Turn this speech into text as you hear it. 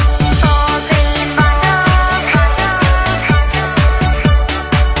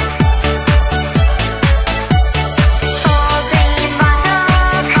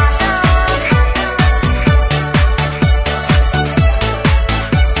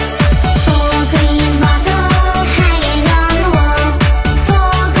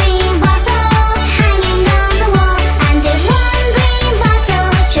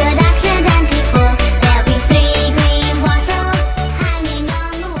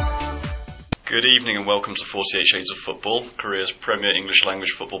Good evening and welcome to 48 Shades of Football, Korea's premier English language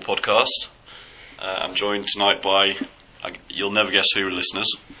football podcast. I'm joined tonight by, you'll never guess who, listeners.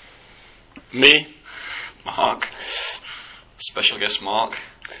 Me. Mark. Special guest Mark.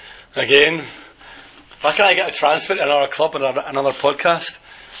 Again. Why can't I get a transfer to another club and another podcast?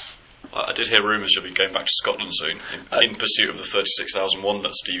 I did hear rumours you'll be going back to Scotland soon, in pursuit of the 36,001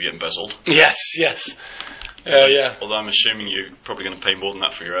 that Stevie embezzled. Yes. Yeah. Although I'm assuming you're probably going to pay more than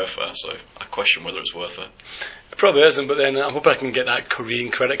that for your airfare, so I question whether it's worth it. It probably isn't, but then I hope I can get that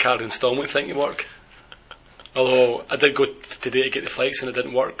Korean credit card instalment thing to work. Although I did go today to get the flights and it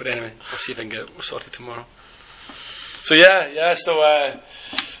didn't work, but anyway, we'll see if I can get it sorted tomorrow. So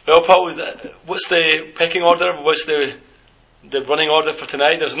well, Paul, what's the pecking order? What's the running order for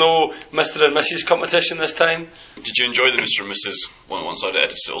tonight? There's no Mr. and Mrs. competition this time. Did you enjoy the Mr. and Mrs. once I'd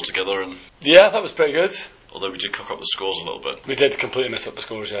edited it all together? And yeah, that was pretty good. Although we did cock up the scores a little bit. We did completely mess up the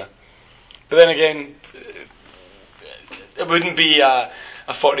scores, yeah. But then again, it wouldn't be a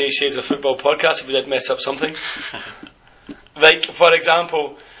 48 Shades of Football podcast if we did mess up something. Like, for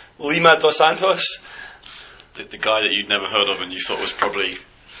example, Lima dos Santos. The guy that you'd never heard of and you thought was probably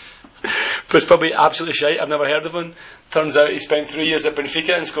absolutely shite. I've never heard of him. Turns out he spent 3 years at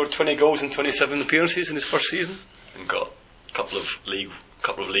Benfica and scored 20 goals in 27 appearances in his first season. And got a couple of league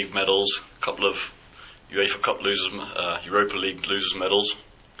medals, a couple of UEFA Cup losers, Europa League losers medals.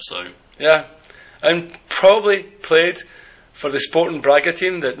 So yeah, and probably played for the Sporting Braga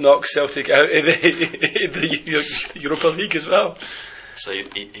team that knocked Celtic out in the Europa League as well. So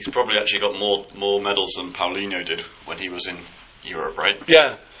he's probably actually got more medals than Paulinho did when he was in Europe, right?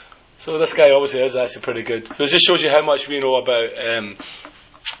 Yeah. So this guy obviously is actually pretty good. So it just shows you how much we know about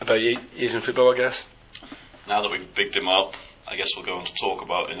Asian football, I guess. Now that we've bigged him up, I guess we'll go on to talk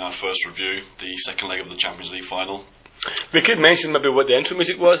about, in our first review, the second leg of the Champions League final. We could mention maybe what the intro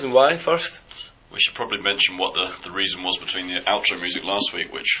music was and why first. We should probably mention what the reason was between the outro music last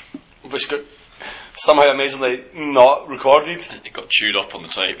week, which got somehow amazingly not recorded. It got chewed up on the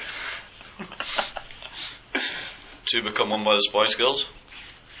tape. To become won by the Spice Girls.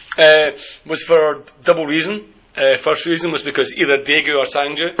 Was for a double reason. First reason was because either Daegu or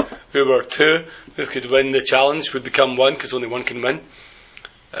Sangju, who were two who could win the challenge, would become one because only one can win.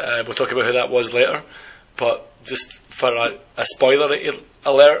 We'll talk about who that was later. But just for a spoiler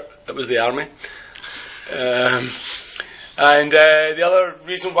alert, it was the army. And the other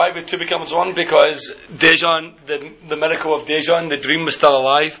reason why the two becomes one, because Daejeon, the miracle of Daejeon, the dream was still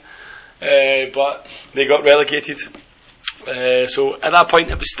alive, but they got relegated. So at that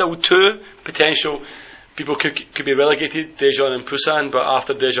point it was still two potential people could be relegated, Daejeon and Busan, but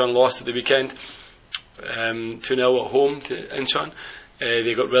after Daejeon lost at the weekend 2-0 at home to Incheon,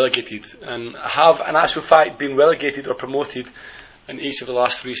 they got relegated and have in actual fact been relegated or promoted in each of the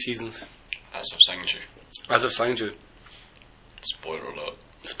last 3 seasons. As of Sangju.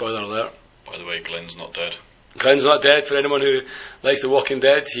 Spoiler alert. By the way, Glenn's not dead. Glenn's not dead. For anyone who likes The Walking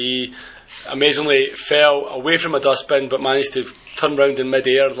Dead, he amazingly fell away from a dustbin but managed to turn round in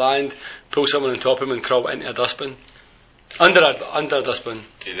mid-air, land, pull someone on top of him and crawl into a dustbin. Under a dustbin.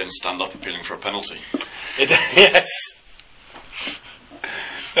 Did he then stand up appealing for a penalty? Yes.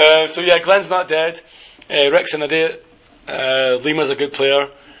 So yeah, Glenn's not dead. Rick's an idiot. Lima's a good player.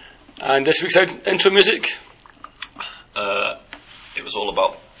 And this week's intro music? It was all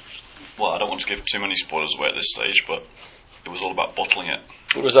about, well, I don't want to give too many spoilers away at this stage, but it was all about bottling it.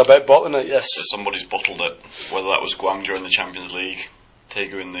 It was about bottling it, yes. So somebody's bottled it, whether that was Gwangju in the Champions League,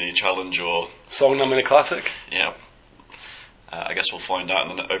 Daegu in the Challenge, or Songnam in the Classic. Yeah. I guess we'll find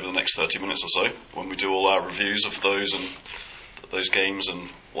out over the next 30 minutes or so, when we do all our reviews of those and those games and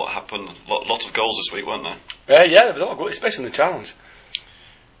what happened. Lots of goals this week, weren't there? Yeah, there was a lot of goals, especially in the Challenge.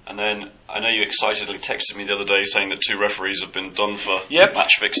 And then I know you excitedly texted me the other day saying that 2 referees have been done for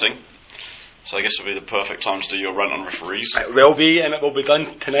match fixing. So I guess it'll be the perfect time to do your rant on referees. It will be, and it will be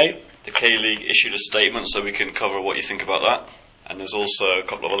done tonight. The K-League issued a statement so we can cover what you think about that. And there's also a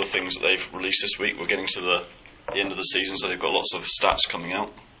couple of other things that they've released this week. We're getting to the end of the season, so they've got lots of stats coming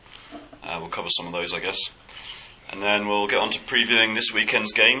out. We'll cover some of those, I guess. And then we'll get on to previewing this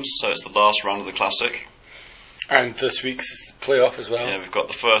weekend's games. So it's the last round of the Classic. And this week's playoff as well. Yeah, we've got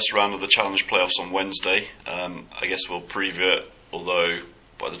the first round of the Challenge playoffs on Wednesday. I guess we'll preview it, although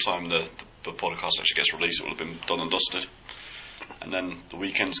by the time the podcast actually gets released, it will have been done and dusted. And then the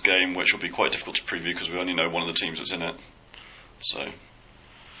weekend's game, which will be quite difficult to preview because we only know one of the teams that's in it. So,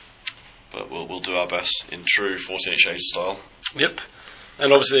 but we'll do our best in true 48 Shades style. Yep.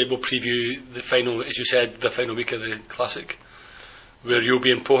 And obviously we'll preview the final, as you said, the final week of the Classic, where you'll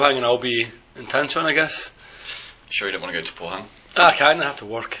be in Pohang and I'll be in Tancheon, I guess. Sure you don't want to go to Pohang? I can't, I have to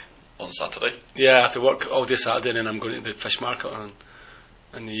work. on Saturday. Yeah, I have to work all day Saturday, and then I'm going to the fish market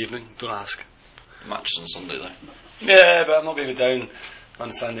in the evening. Don't ask. Matches on Sunday though. Yeah, but I'm not going to be down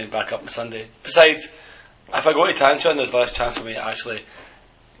on Sunday and back up on Sunday. Besides, if I go to Tantrum, there's less chance of me actually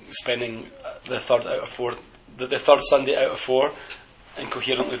spending the third Sunday out of 4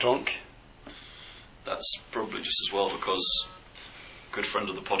 incoherently drunk. That's probably just as well, because good friends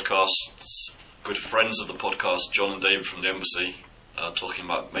of the podcast, John and David from the Embassy, are talking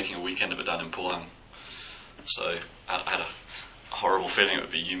about making a weekend of it down in Pulham. So I had a horrible feeling it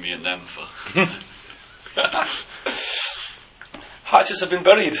would be you, me, and them for. Hatchets have been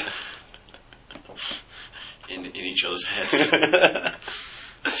buried in each other's heads.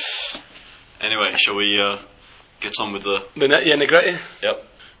 Anyway, shall we get on with the nitty-gritty? Yep.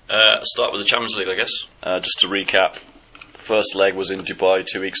 Start with the Champions League, I guess. Just to recap, the first leg was in Dubai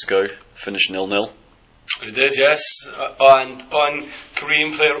 2 weeks ago, finished 0-0. We did, yes. On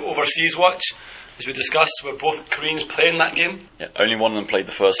Korean player overseas watch, as we discussed, were both Koreans playing that game. Yeah, only one of them played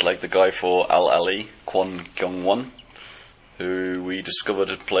the first leg, the guy for Al Ahly, Kwon Kyung-won, who we discovered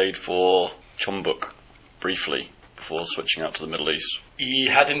had played for Chumbuk briefly before switching out to the Middle East. He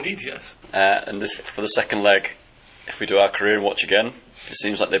had indeed, yes. And for the second leg, if we do our Korean watch again, it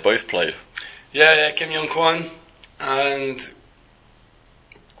seems like they both played. Yeah, Kim Young-kwon and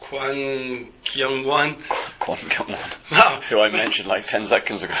Kwon Kyung-won. Kwon Kyung-won. Wow. Who I mentioned like 10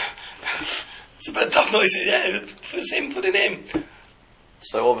 seconds ago. It's a bit tough, though, yeah, for the same bloody name.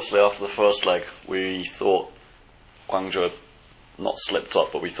 So obviously after the first leg, we thought Guangzhou had not slipped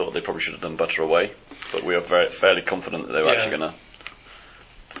up, but we thought they probably should have done better away. But we were fairly confident that they were actually going to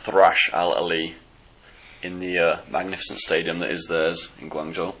thrash Al Ahly in the magnificent stadium that is theirs in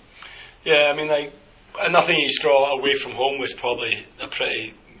Guangzhou. Yeah, I mean, like, a nothing each draw away from home was probably a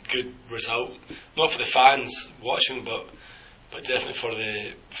pretty good result. Not for the fans watching, but definitely for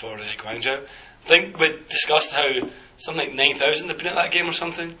Guangzhou. I think we discussed how something like 9,000 had been at that game or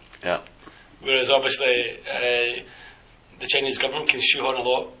something. Yeah. Whereas obviously the Chinese government can shoehorn a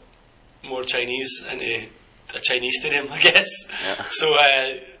lot more Chinese into a Chinese stadium, I guess. Yeah. So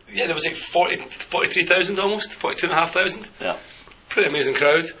there was like 43,000 almost, 42,500. Yeah. Pretty amazing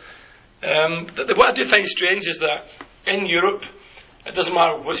crowd. What I do find strange is that in Europe, it doesn't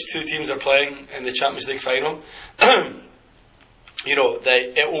matter which two teams are playing in the Champions League final. You know,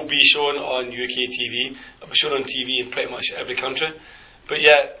 it will be shown on UK TV. It'll be shown on TV in pretty much every country. But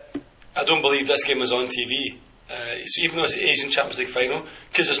yet, I don't believe this game was on TV. So even though it's the Asian Champions League final,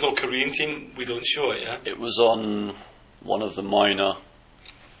 because there's no Korean team, we don't show it, yeah? It was on one of the minor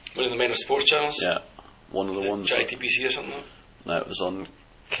sports channels? Yeah. One of the ones. ITBC or something? No, it was on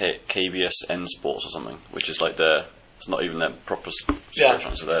KBSN Sports or something, which is like it's not even their proper sports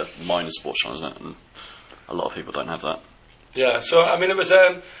channel, so they're minor sports channel, isn't it? And a lot of people don't have that. Yeah, so I mean, it was.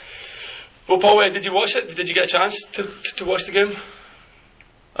 Well, Paul, did you watch it? Did you get a chance to watch the game?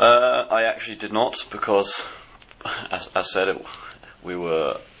 I actually did not, because, as I said, we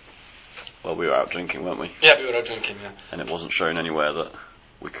were out drinking, weren't we? Yeah, we were out drinking, yeah. And it wasn't shown anywhere that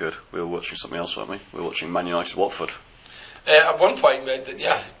we could. We were watching something else, weren't we? We were watching Man United Watford. At one point,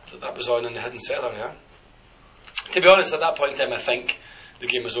 that was on in the Hidden Cellar, yeah. To be honest, at that point in time, I think the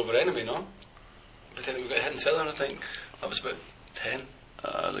game was over anyway, no? But then we got Hidden Cellar, and I think that was about 10.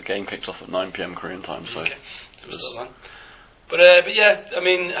 The game kicked off at 9 PM Korean time, so okay. So it was still on. But yeah, I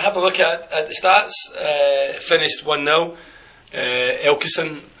mean, have a look at the stats. Finished 1-0.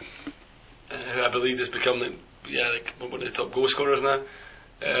 Elkison, who I believe has become one of the top goal scorers now,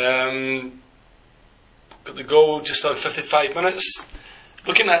 got the goal just on 55 minutes.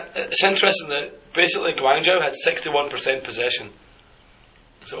 Looking at it's interesting that basically Guangzhou had 61% possession.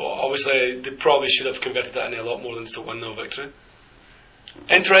 So obviously they probably should have converted that into a lot more than just a 1-0 victory.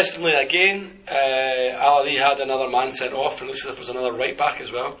 Interestingly, again, Al Ahly had another man sent off, and it looks as if it was another right back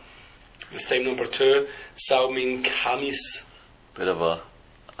as well. This time number 2, Salmin Khamis. Bit of a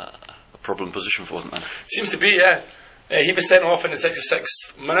problem position for, wasn't it? Seems to be, yeah. He was sent off in the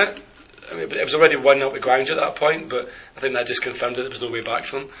 66th minute. I mean, it was already 1-0 to Guangzhou at that point, but I think that just confirmed that there was no way back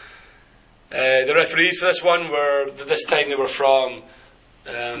for them. The referees for this one this time they were from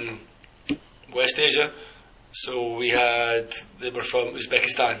West Asia. So they were from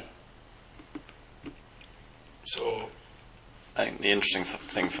Uzbekistan. So I think the interesting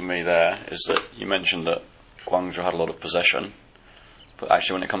thing for me there is that you mentioned that Guangzhou had a lot of possession, but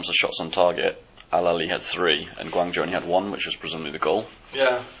actually when it comes to shots on target, Al Ahly had 3 and Guangzhou only had 1, which was presumably the goal.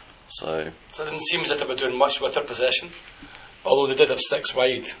 Yeah. So it didn't seem as if they were doing much with their possession, although they did have 6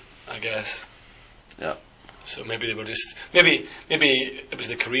 wide, I guess. Yeah. So maybe they were just maybe it was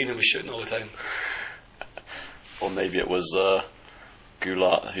the Korean who was shooting all the time. Or maybe it was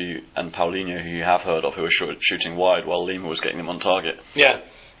Goulart and Paulinho, who you have heard of, who were shooting wide while Lima was getting them on target. Yeah,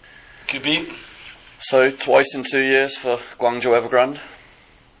 could be. So twice in 2 years for Guangzhou Evergrande.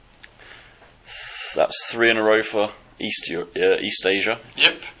 That's 3 in a row for East Asia.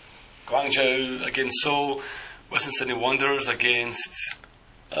 Yep. Guangzhou against Seoul, Western Sydney Wanderers against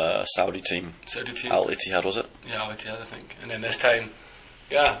Saudi team. Al Ittihad, was it? Yeah, Al Ittihad, I think. And then this time,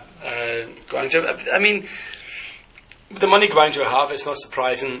 Guangzhou. I mean, the money Guangzhou have, it's not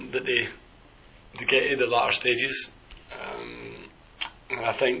surprising that they get to the latter stages. And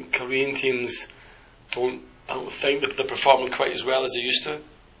I think Korean teams I don't think that they're performing quite as well as they used to.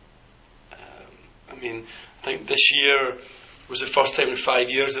 I mean, I think this year was the first time in 5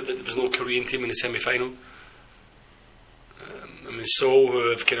 years that there was no Korean team in the semi-final. I mean, Seoul, who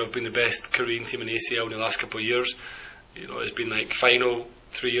have kind of been the best Korean team in ACL in the last couple of years, you know, it's been like final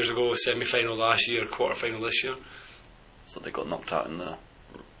 3 years ago, semi-final last year, quarter-final this year. So they got knocked out in the...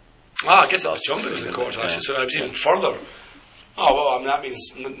 I guess that was jumping in the quarters last year, so it was even further. Oh, well, I mean, that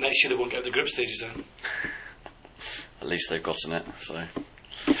means next year they won't get out of the group stages then. At least they've gotten it, so...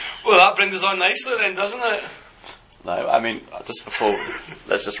 Well, that brings us on nicely then, doesn't it? No, I mean, just before...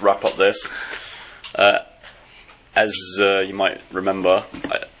 let's just wrap up this. As you might remember,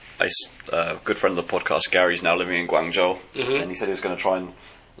 a good friend of the podcast, Gary's now living in Guangzhou, and he said he was going to try and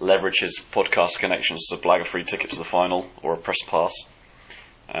leverage his podcast connections to blag a free ticket to the final or a press pass.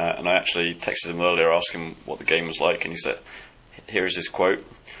 And I actually texted him earlier asking him what the game was like, and he said, here is his quote: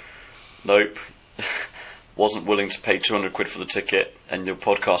 "Nope, wasn't willing to pay 200 quid for the ticket, and your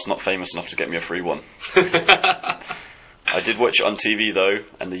podcast's not famous enough to get me a free one." I did watch it on TV though,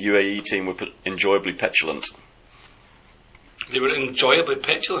 and the UAE team were enjoyably petulant. They were enjoyably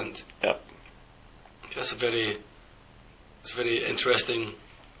petulant? Yeah. That's a very interesting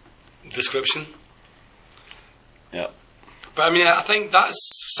description. Yeah. But I mean, I think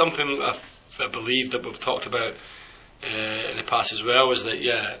that's something I believe that we've talked about in the past as well, is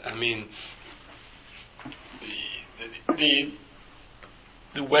that, I mean,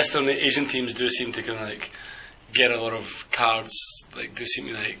 the Western Asian teams do seem to kind of like get a lot of cards, like do seem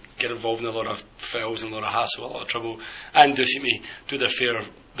to like get involved in a lot of fouls and a lot of hassle, a lot of trouble, and do seem to do their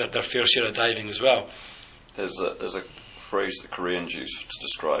fair share of diving as well. There's a phrase that Koreans use to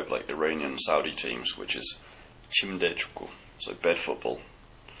describe like Iranian Saudi teams, which is chimde chukku, so bed football,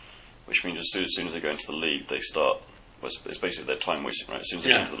 which means as soon as they go into the lead, they start. Well, it's basically their time wasting, right? As soon as they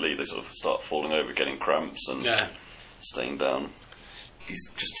get into the lead, they sort of start falling over, getting cramps, and staying down.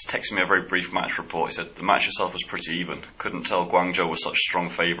 He's just texted me a very brief match report. He said the match itself was pretty even. Couldn't tell Guangzhou were such strong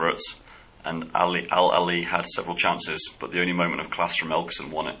favourites, and Al Ali had several chances, but the only moment of class from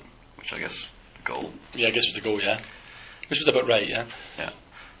Elkson won it, which I guess the goal. Yeah, I guess it was the goal. Yeah, which was about right. Yeah. Yeah.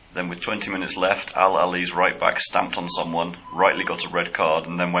 Then with 20 minutes left, Al Ali's right back stamped on someone, rightly got a red card,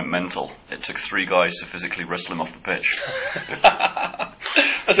 and then went mental. It took 3 guys to physically wrestle him off the pitch.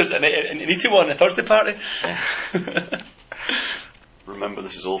 That's an easy one, a Thursday party. Yeah. Remember,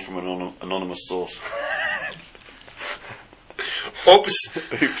 this is all from an anonymous source. Oops.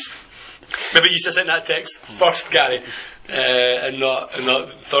 Oops. Maybe you should send that text first, Gary, and not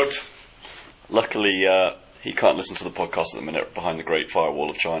third. Luckily, he can't listen to the podcast at the minute behind the Great Firewall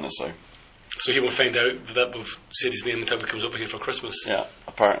of China, so he won't find out that we've said his name until he comes up here for Christmas. Yeah,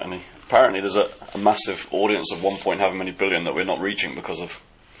 apparently there's a massive audience of 1 point however many billion that we're not reaching because of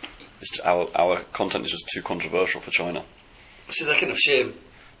our content is just too controversial for China. Which is a kind of shame,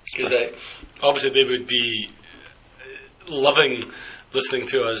 because obviously they would be loving listening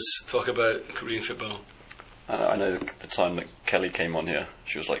to us talk about Korean football. I know the time that Kelly came on here,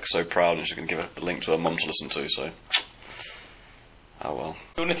 she was like so proud, and she was going to give the link to her mum to listen to. So, oh well.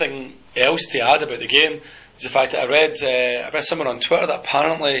 The only thing else to add about the game is the fact that I read somewhere on Twitter that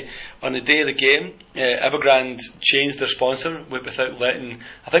apparently on the day of the game, Evergrande changed their sponsor without letting.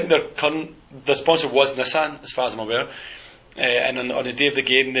 I think their sponsor was Nissan, as far as I'm aware. And on the day of the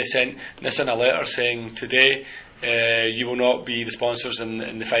game, they sent Nissan a letter saying, "Today, you will not be the sponsors in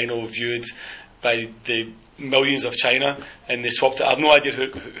the final, viewed by the millions of China." And they swapped it. I have no idea who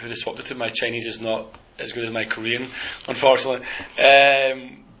they swapped it to. My Chinese is not as good as my Korean, unfortunately.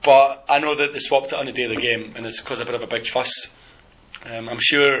 But I know that they swapped it on the day of the game, and it's caused a bit of a big fuss. I'm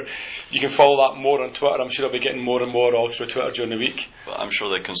sure you can follow that more on Twitter. I'm sure I'll be getting more and more all through Twitter during the week. But I'm sure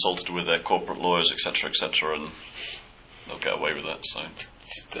they consulted with their corporate lawyers, etc., and they'll get away with it. So,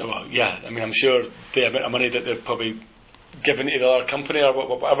 well, yeah. I mean, I'm sure the amount of money that they're probably giving to the other company or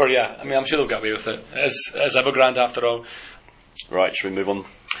whatever. Yeah, I mean, I'm sure they'll get away with it. As Evergrande, after all. Right, should we move on?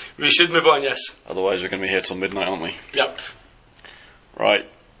 We should move on. Yes. Otherwise, we're going to be here till midnight, aren't we? Yep. Right.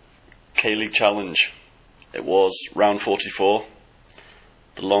 K-League Challenge. It was round 44.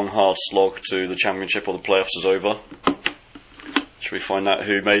 the long hard slog to the Championship or the playoffs is over. Should we find out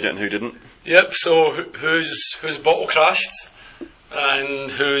who made it and who didn't? Yep. So who's bottle crashed, and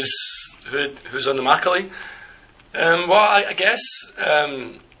who's on the Macaulay? Well, I guess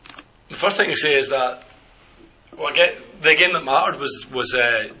the first thing to say is that the game that mattered was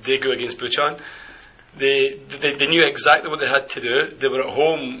Daegu against Bucheon. They knew exactly what they had to do. They were at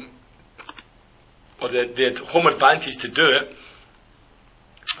home, or they had home advantage to do it.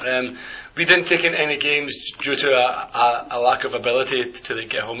 We didn't take in any games due to a lack of ability to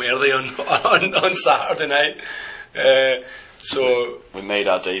get home early on Saturday night. So we made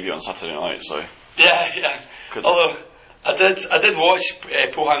our debut on Saturday night, so yeah. Although I did watch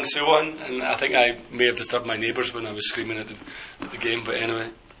Pohang Suwon, and I think I may have disturbed my neighbours when I was screaming at the game. But anyway,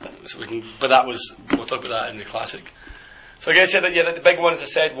 we'll talk about that in the classic. So I guess the big one, as I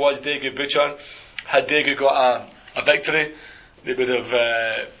said, was Daegu Bucheon. Had Daegu got a victory, they would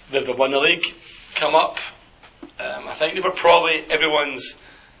have won the league, come up. I think they were probably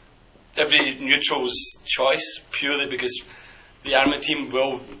every neutral's choice, purely because the Army team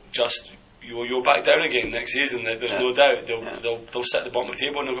will just you'll back down again next season. There's no doubt they'll sit at the bottom of the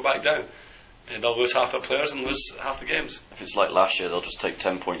table and they'll go back down. And they'll lose half their players and lose half the games. If it's like last year, they'll just take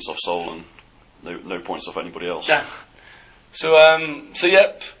 10 points off Seoul and no points off anybody else. Yeah. So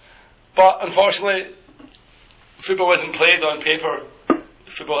yep. But unfortunately, football isn't played on paper.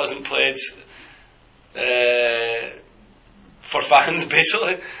 Football isn't played for fans,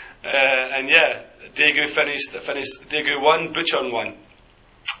 basically. And yeah, Daegu finished. Daegu won, Bucheon won.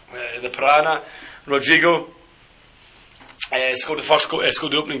 The Piranha, Rodrigo scored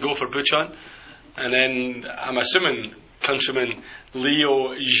the opening goal for Bucheon, and then I'm assuming countryman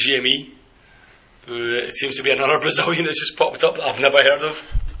Leo Jemi, who it seems to be another Brazilian that's just popped up that I've never heard of,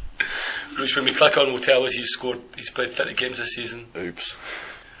 which when we click on will tell us he's played 30 games this season. Oops.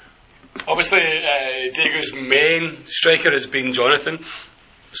 Obviously, Daegu's main striker has been Jonathan,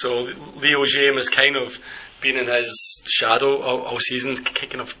 so Leo Jemi has kind of been in his shadow all season,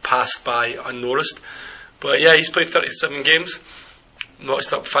 kind of passed by unnoticed. But yeah, he's played 37 games,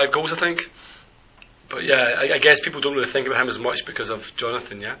 notched up 5 goals, I think. But yeah, I guess people don't really think about him as much because of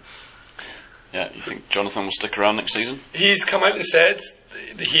Jonathan, yeah? Yeah, you think Jonathan will stick around next season? He's come out and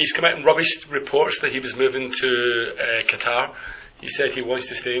rubbished reports that he was moving to Qatar. He said he wants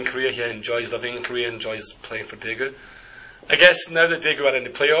to stay in Korea, he enjoys living in Korea, enjoys playing for Daegu. I guess now that Daegu are in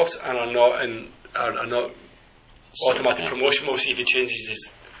the playoffs and are not automatic promotion, we'll see if he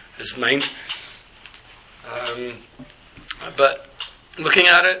changes his mind. But looking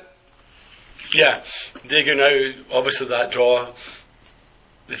at it, yeah, Daegu now, obviously that draw,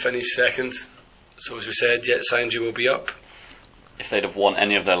 they finished second. So as we said, Jet Sanju will be up. If they'd have won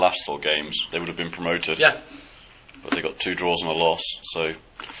any of their last 4 games, they would have been promoted. Yeah. But they got 2 draws and a loss, so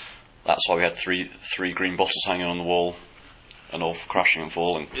that's why we had three green bottles hanging on the wall and all crashing and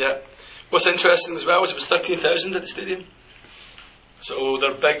falling. Yeah. What's interesting as well is it was 13,000 at the stadium. So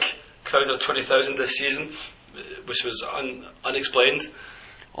their big crowd of 20,000 this season, which was unexplained.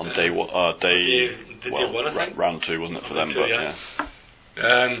 On day one, I think. Round 2, wasn't it, for them? Two, yeah.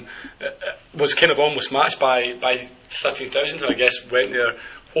 Was kind of almost matched by 13,000, who I guess went there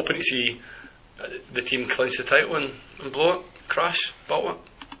hoping to see the team clinch the title and blow it, crash, bottle it.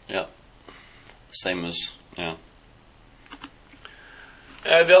 Yeah. Same as, yeah.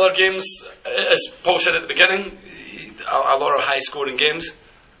 The other games, as Paul said at the beginning, a lot of high scoring games.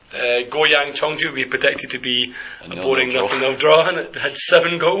 Goyang Cheongju we predicted to be a boring 0-0 draw, and it had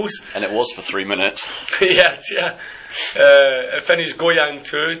 7 goals. And it was for 3 minutes. yeah. It finished Goyang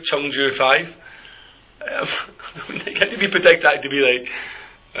 2, Cheongju 5. It had to be predicted to be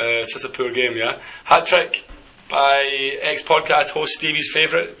like such a poor game, yeah. Hat trick by ex-podcast host Stevie's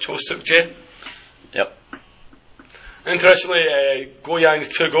favourite, Cho Suk Jae. Yep. Interestingly, Goyang's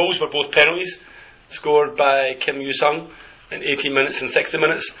 2 goals were both penalties, scored by Kim Yu-sung in 18 minutes and 60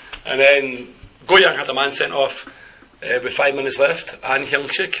 minutes, and then Goyang had a man sent off with 5 minutes left, An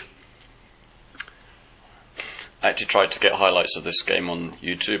Hyung-sik. I actually tried to get highlights of this game on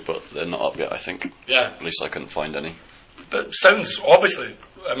YouTube, but they're not up yet, I think. Yeah. At least I couldn't find any. But sounds, obviously,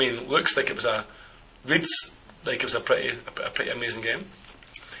 looks like it was reads like it was a pretty amazing game.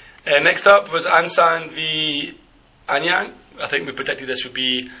 Next up was Ansan v Anyang. I think we predicted this would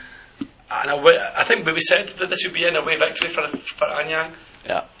be I think we said that this would be an away victory for Anyang.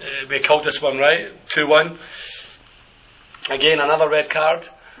 Yeah. We called this one right, 2-1. Again, another red card.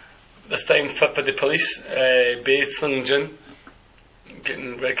 This time for the police. Bae Sung-jin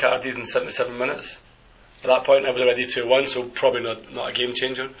getting red carded in 77 minutes. At that point, I was already 2-1, so probably not a game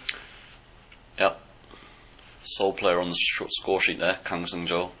changer. Yeah. sole player on the score sheet there, Kang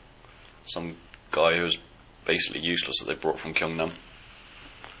Seung-jo, some guy who was basically useless that they brought from Gyeongnam.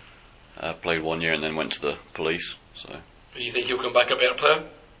 Played 1 year and then went to the police. So, you think he'll come back a better player?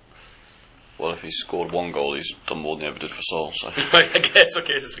 Well, if he's scored 1 goal, he's done more than he ever did for Seoul. So I guess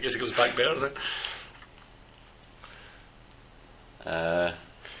he goes back better then.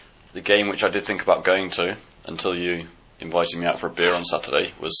 The game which I did think about going to until you invited me out for a beer on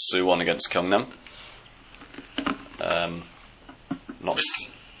Saturday was Suwon against Gyeongnam. I've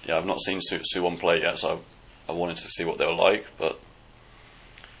not seen Suwon play yet, so I wanted to see what they were like, but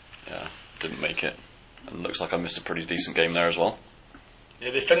yeah, didn't make it. And looks like I missed a pretty decent game there as well.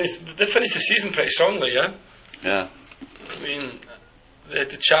 Yeah, they finished the season pretty strongly, yeah? Yeah. I mean, they had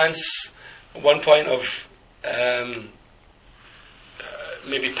the chance at one point of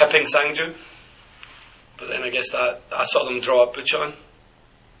maybe pipping Sangju, but then I guess that I saw them draw up Bucheon,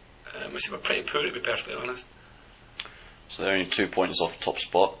 which they were pretty poor, to be perfectly honest. So they're only 2 points off top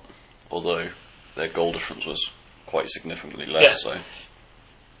spot, although their goal difference was quite significantly less. Yeah. So,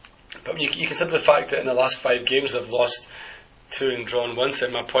 but you consider the fact that in the last 5 games they've lost 2 and drawn 1, so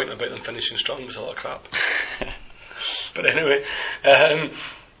my point about them finishing strong was a lot of crap. But anyway, had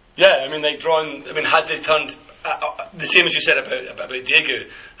they turned the same as you said about Daegu,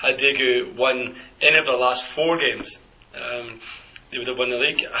 had Daegu won any of their last 4 games, they would have won the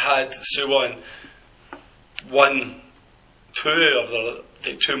league. Had Suwon won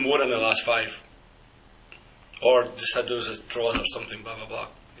 2 more in the last 5, or just had those as draws or something, blah blah blah.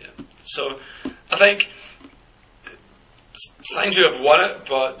 Yeah. So I think Sangju have won it,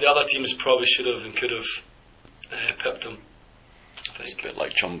 but the other teams probably should have and could have pipped them. I think. It's a bit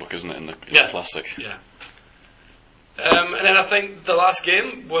like Chonbuk, isn't it, in the Classic? Yeah. And then I think the last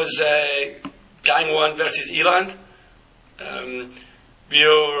game was Gangwon versus Eland.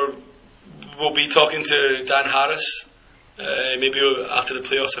 We'll be talking to Dan Harris maybe after the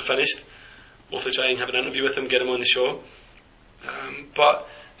playoffs are finished. We'll have to try and have an interview with him, get him on the show. But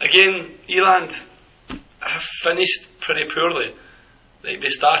again, Eland have finished pretty poorly. They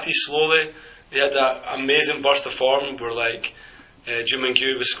started slowly. They had that amazing burst of form where Joo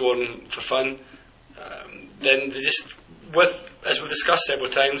Min-gyu was scoring for fun. Then they just, as we've discussed several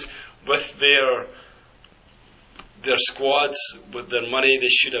times, with their squads, with their money, they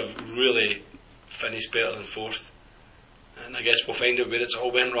should have really finished better than 4th. And I guess we'll find out where it's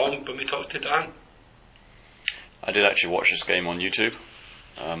all went wrong when we talk to Dan. I did actually watch this game on YouTube.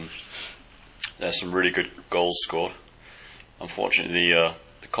 There's some really good goals scored. Unfortunately,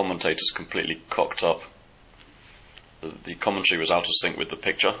 the commentators completely cocked up. The commentary was out of sync with the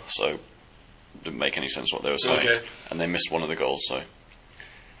picture, so it didn't make any sense what they were saying. Okay. And they missed one of the goals. So.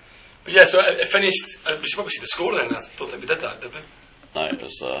 But yeah, so it finished. We should probably see the score then. I don't think we did that, did we? No, it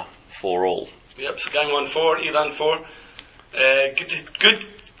was 4-4. Yep. So Gangwon 4, Eland 4. Good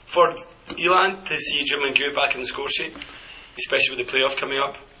for Eland to see Joo Min-gyu back in the score sheet, especially with the playoff coming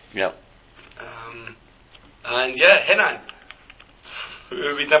up. Yep. And yeah, Henan,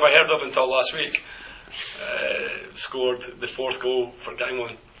 who we'd never heard of until last week, scored the 4th goal for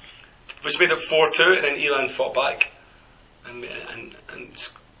Gangwon, which made it 4-2, and then Eland fought back and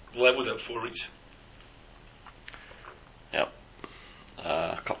levelled it 4 each. Yep.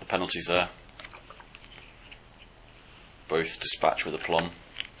 A couple of penalties there. Both dispatched with aplomb.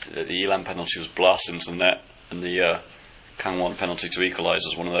 The Eland penalty was blasted into the net, and the Gangwon penalty to equalise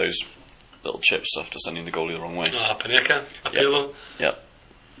was one of those little chips after sending the goalie the wrong way. Paneka, Apilo. Yep.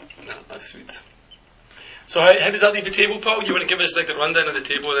 No, that's sweet. So how does that leave the table, Paul? You want to give us the rundown of the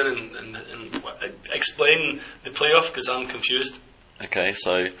table then and explain the playoff, because I'm confused. Okay,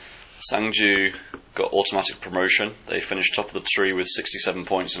 so Sangju got automatic promotion. They finished top of the tree with 67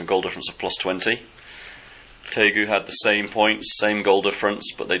 points and a goal difference of plus 20. Daegu had the same points, same goal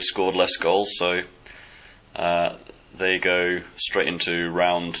difference, but they'd scored less goals, so they go straight into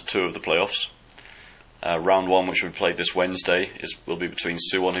round 2 of the playoffs. Round 1, which we played this Wednesday, will be between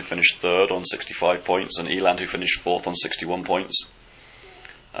Suwon, who finished 3rd on 65 points, and Eland, who finished 4th on 61 points.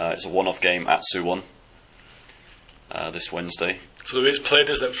 It's a one-off game at Suwon this Wednesday. So the way it's played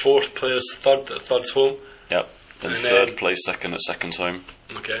is that 4th plays 3rd, third's home? Yep. Then 3rd plays 2nd at 2nd's home.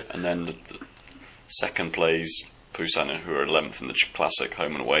 Okay. And then the 2nd plays Busan, who are 11th in the Classic,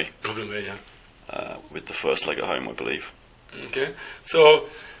 home and away. Home and away, yeah. With the first leg at home, I believe. Okay. So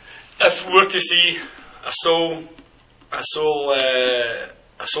if we were to see a Seoul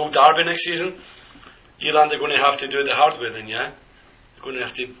derby next season, Eland are going to have to do it the hard way then, yeah? They're going to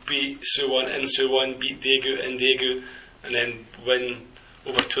have to beat Suwon in Suwon, beat Daegu in Daegu, and then win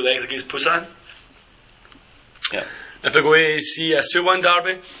over 2 legs against Busan. Yeah. If we go to see a Suwon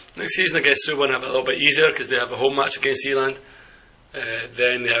derby next season, I guess Suwon have it a little bit easier because they have a home match against Eland.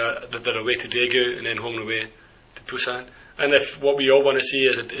 Then they're away to Daegu and then home and away to Busan. And if what we all want to see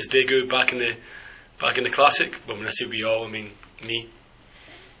is Daegu back in the classic, well, when I say we all, I mean me.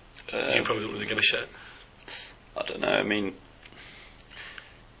 You probably don't really give a shit. I don't know. I mean,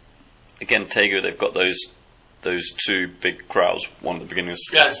 again, Daegu, they've got those two big crowds, one at the beginning of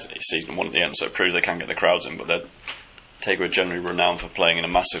the season, one at the end, so it proves they can get the crowds in. But Daegu are generally renowned for playing in a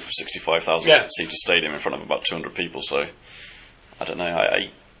massive 65,000 seater stadium in front of about 200 people. So I don't know.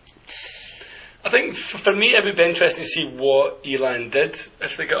 I think for me it would be interesting to see what Eland did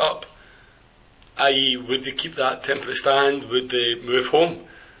if they got up. I.e., would they keep that temporary stand? Would they move home?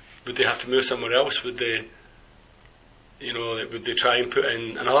 Would they have to move somewhere else? Would they try and put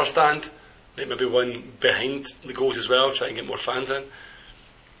in another stand, like maybe one behind the goals as well, try and get more fans in?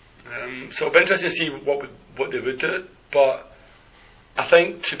 So it'll be interesting to see what they would do. But I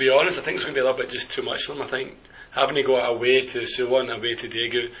think, to be honest, I think it's going to be a little bit just too much for them. I think having to go away to Suwon, away to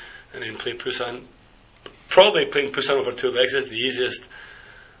Daegu, and then play Busan, probably playing Busan over 2 legs is the easiest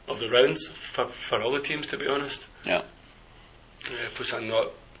of the rounds for all the teams, to be honest. Yeah. Busan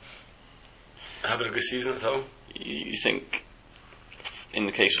not having a good season at all. You think, in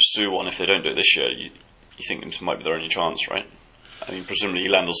the case of Suwon, if they don't do it this year, you think this might be their only chance, right? I mean, presumably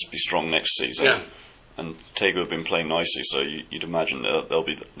Eland will be strong next season. Yeah. And Daegu have been playing nicely, so you'd imagine they'll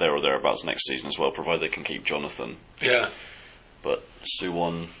be there or thereabouts next season as well, provided they can keep Jonathan. Yeah. But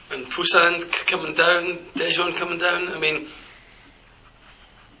Suwon... And Busan coming down, Daejeon coming down. I mean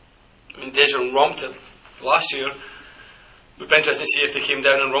Daejeon romped it last year. It would be interesting to see if they came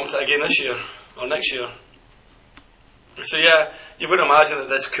down and romped it again this year, or next year. So yeah, you would imagine that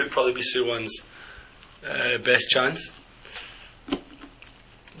this could probably be Suwon's best chance.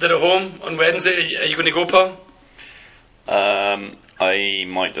 They're at home on Wednesday. Are you going to go, Paul? I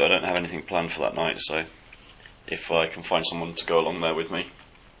might do. I don't have anything planned for that night, so if I can find someone to go along there with me.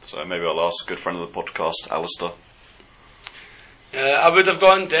 So maybe I'll ask a good friend of the podcast, Alistair. I would have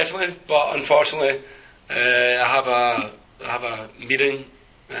gone, definitely, but unfortunately I have a meeting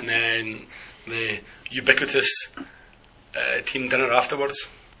and then the ubiquitous team dinner afterwards.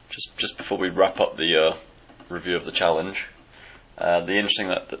 Just before we wrap up the review of the challenge, the interesting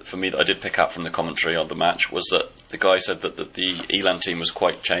that for me that I did pick up from the commentary of the match was that the guy said that the Eland team was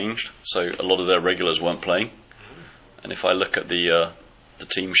quite changed, so a lot of their regulars weren't playing. And if I look at the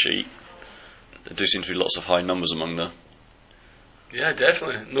team sheet, there do seem to be lots of high numbers among them. Yeah,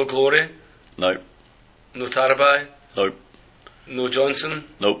 definitely. No Glory. No. No Tarabai. Nope. No Johnson.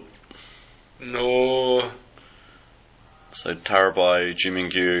 Nope. No. So Tarabai,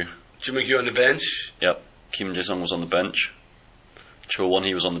 Jimingyu. Jimingyu on the bench. Yep. Kim Jae-sung was on the bench. Cho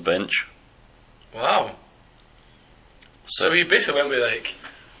Won-hee was on the bench. Wow. So he basically went with like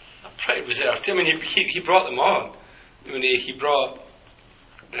a pretty reserved team. I mean, he brought them on. I mean, he brought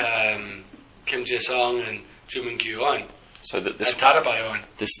Kim Jae-sung and Jimingyu on. So and Tarabai on.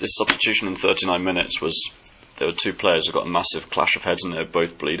 This substitution in 39 minutes was, there were two players who got a massive clash of heads and they were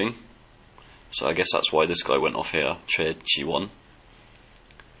both bleeding. So I guess that's why this guy went off here, Che Chi-won.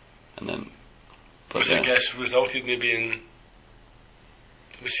 And then, which I guess resulted maybe in,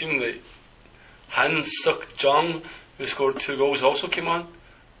 we seen that Han Suk-jong, who scored 2 goals, also came on.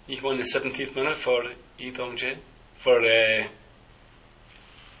 He came on in the 17th minute for Lee Dong-jae, for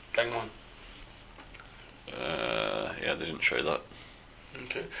Gangwon. Yeah, they didn't show that.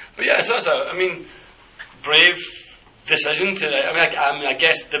 Okay, but yeah, so that's I mean, brave decision to. I mean, I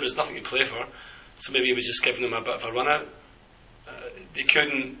guess there was nothing to play for, so maybe he was just giving them a bit of a run out. They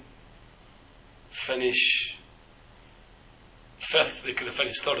couldn't finish 5th. They could have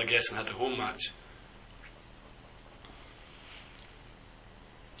finished 3rd, I guess, and had the home match.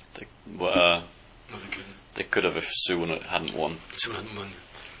 No, they couldn't. They could have if Suwon hadn't won. Suwon hadn't won.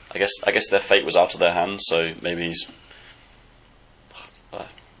 I guess their fate was out of their hands, so maybe he's...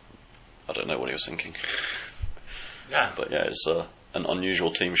 I don't know what he was thinking. Yeah. But yeah, it's an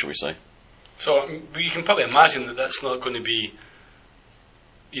unusual team, shall we say. So you can probably imagine that that's not going to be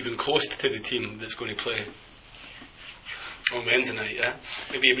even close to the team that's going to play on Wednesday night, yeah?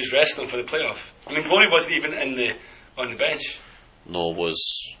 Maybe he was resting for the playoff. I mean, Glory wasn't even on the bench. Nor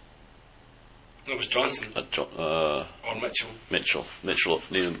was... It was Johnson. Or Mitchell.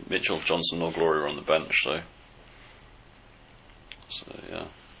 Neither Mitchell, Johnson nor Glory were on the bench, so yeah.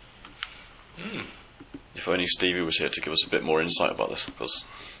 If only Stevie was here to give us a bit more insight about this, because...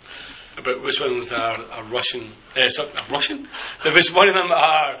 About which ones are Russian... Russian? Which one of them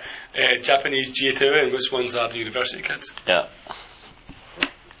are Japanese G2 and which ones are the university kids? Yeah.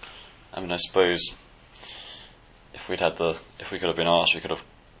 I mean, I suppose... if we could have been asked, we could have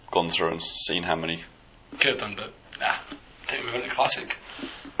gone through and seen how many. Could have done, but take me to the classic.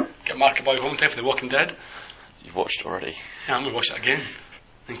 Get Mark Boy home time for The Walking Dead. You've watched already. Yeah, I'm going to watch it again.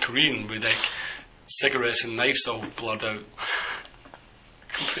 In Korean with like cigarettes and knives all blurred out.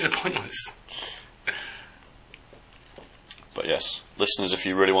 Completely pointless. But yes, listeners, if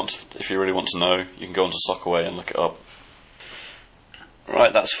you really want to know, you can go onto Soccerway and look it up.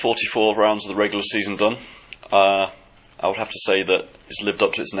 Right, that's 44 rounds of the regular season done. I would have to say that it's lived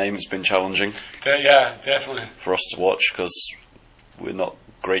up to its name. It's been challenging. Yeah, definitely. For us to watch, because we're not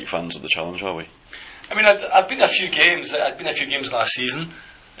great fans of the challenge, are we? I mean, I've been a few games. I'd been a few games last season,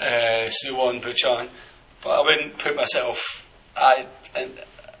 Suwon, Bucheon, but I wouldn't put myself. I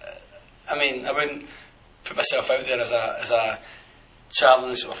wouldn't put myself out there as a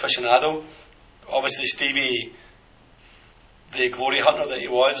challenge aficionado. Obviously, Stevie, the glory hunter that he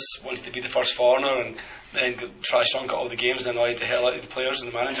was, wanted to be the first foreigner, and then trashed on, got all the games, and annoyed the hell out of the players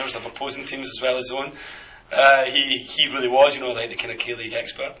and the managers of opposing teams as well as his own. He really was, like the kind of K-League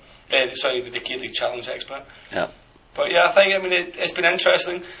expert. The K-League challenge expert. Yeah. But yeah, it's been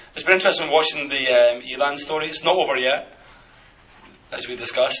interesting. It's been interesting watching the Elan story. It's not over yet, as we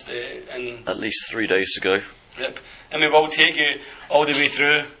discussed. And at least 3 days to go. Yep. And we will take you all the way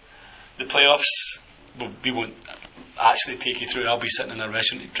through the playoffs. Well, we won't actually take you through. I'll be sitting in a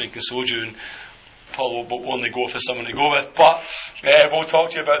restaurant drinking soju, and Paul will only go for someone to go with. But we'll talk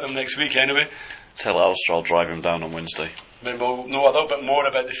to you about them next week anyway. Tell Alistair I'll drive him down on Wednesday. Then we'll know a little bit more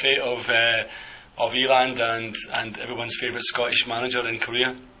about the fate of Eland and everyone's favourite Scottish manager in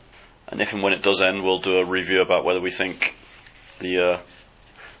Korea. And if and when it does end, we'll do a review about whether we think the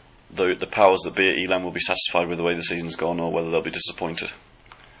powers that be at Eland will be satisfied with the way the season's gone, or whether they'll be disappointed.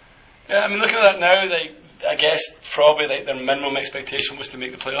 Yeah, I mean, looking at that now, I guess probably their minimum expectation was to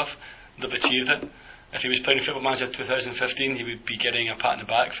make the playoff. They've achieved it. If he was playing Football Manager 2015, he would be getting a pat on the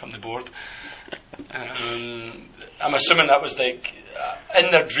back from the board. I'm assuming that was in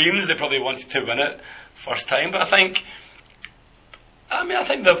their dreams they probably wanted to win it first time, but I think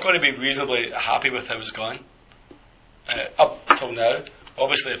they've got to be reasonably happy with how it's gone up till now.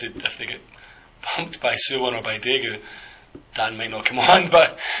 Obviously, if they get pumped by Suwon or by Daegu, Dan might not come on,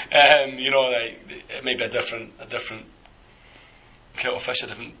 but it may be a different kettle of fish, a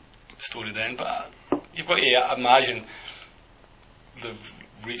different story then. But you've got to imagine they've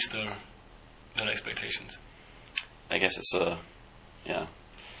reached their expectations. I guess it's a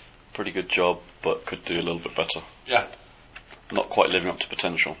pretty good job, but could do a little bit better. Yeah. Not quite living up to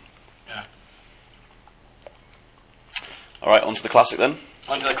potential. Yeah. Alright, on to the Classic then.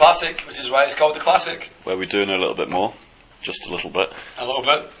 On to the Classic, which is why it's called the Classic. Where we do know a little bit more. Just a little bit. A little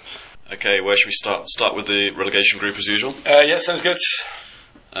bit. Okay, where should we start? Start with the relegation group as usual. Yeah, sounds good.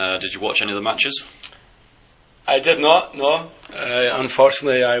 Did you watch any of the matches? I did not, no.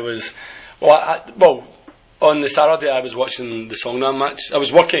 Unfortunately, I was... on the Saturday I was watching the Songnam match. I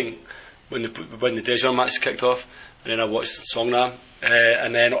was working when the Daejeon match kicked off, and then I watched Songnam.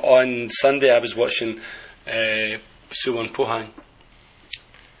 And then on Sunday I was watching Suwon Pohang.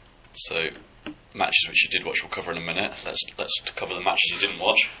 So, matches which you did watch we'll cover in a minute. Let's cover the matches you didn't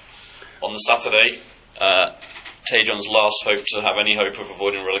watch. On the Saturday, Daejeon's last hope to have any hope of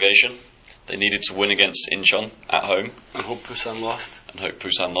avoiding relegation. They needed to win against Incheon at home. And hope Busan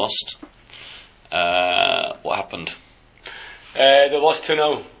lost. What happened? They lost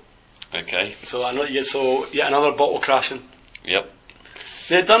 2-0. Okay. So yet another bottle crashing. Yep.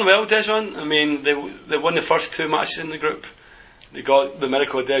 They'd done well, Daejeon. I mean, they won the first two matches in the group. They got the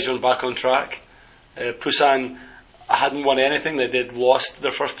miracle of Daejeon back on track. Busan hadn't won anything. They'd lost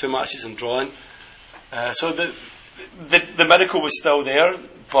their first two matches and drawn. So the miracle was still there,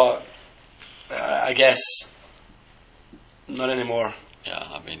 but I guess not anymore. Yeah,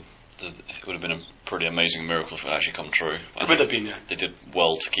 I mean, it would have been a pretty amazing miracle if it actually come true. It would have been, yeah. They did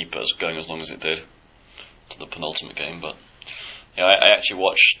well to keep it going as long as it did to the penultimate game, but yeah, I actually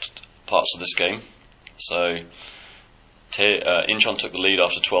watched parts of this game. So Incheon took the lead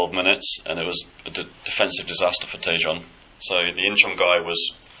after 12 minutes, and it was a defensive disaster for Daejeon. So the Incheon guy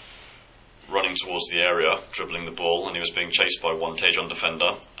was running towards the area, dribbling the ball, and he was being chased by one Daejeon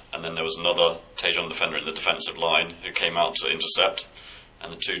defender, and then there was another Daejeon defender in the defensive line who came out to intercept,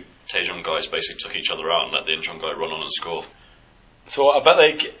 and the two Daejeon guys basically took each other out and let the Incheon guy run on and score. So a bit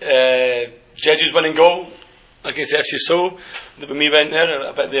like Jeju's winning goal against FC Seoul, when we went there,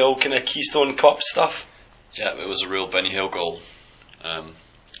 a bit the old kind of Keystone Cup stuff. Yeah, it was a real Benny Hill goal.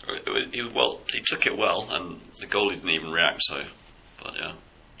 He took it well, and the goalie didn't even react. So, but yeah,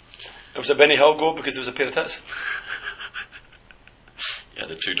 it was a Benny Hill goal because there was a pair of tits. Yeah,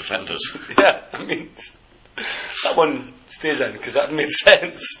 the two defenders. Yeah, I mean, That one stays in because that made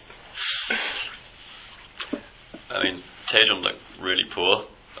sense. I mean, Taejon looked really poor,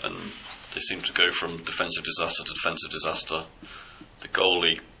 and they seemed to go from defensive disaster to defensive disaster. The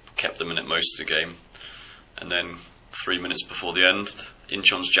goalie kept them in it most of the game, and then 3 minutes before the end,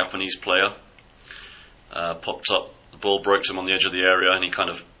 Incheon's Japanese player popped up. The ball broke to him on the edge of the area, and he kind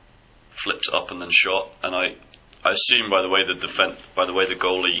of flipped up and then shot. And I assume by the way the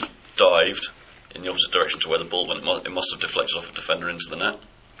goalie dived in the opposite direction to where the ball went, it must have deflected off a defender into the net,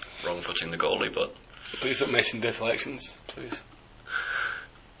 wrong footing the goalie. But please don't mention deflections, please.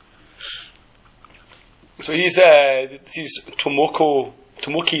 So he's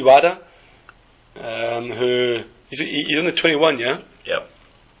Tomoki Wada, who he's only 21, yeah. Yep.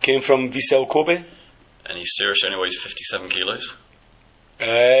 Came from Vissel Kobe. And he's serious anyway. He's 57 kilos.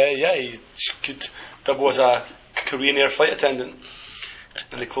 Yeah, he could double as a Korean Air flight attendant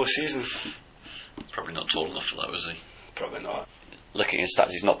in the close season. Probably not tall enough for that, was he? Probably not. Looking at his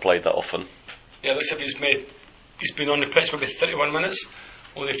stats, he's not played that often. Yeah, it looks like he's been on the pitch maybe 31 minutes,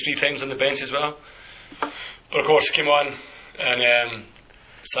 only 3 times on the bench as well. But of course, came on and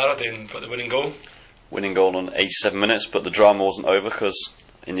Saturday and got the winning goal. Winning goal on 87 minutes, but the drama wasn't over because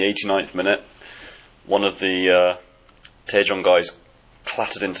in the 89th minute, one of the Taejon guys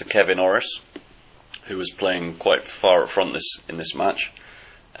clattered into Kevin Orris, who was playing quite far up front in this match.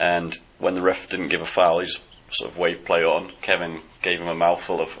 And when the ref didn't give a foul, he just sort of waved play on. Kevin gave him a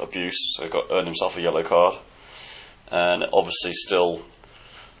mouthful of abuse, so earned himself a yellow card. And obviously still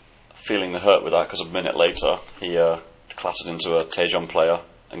feeling the hurt with that, because a minute later he clattered into a Taejon player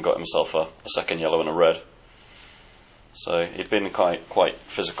and got himself a second yellow and a red. So he'd been quite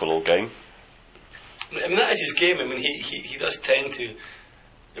physical all game. I mean, that is his game. I mean, he does tend to.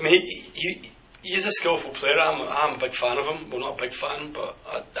 I mean, he is a skillful player. I'm a big fan of him. Well, not a big fan, but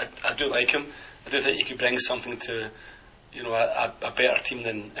I do like him. I do think he could bring something to, a better team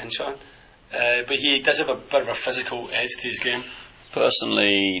than Incheon. But he does have a bit of a physical edge to his game.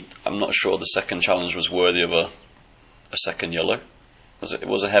 Personally, I'm not sure the second challenge was worthy of a second yellow. It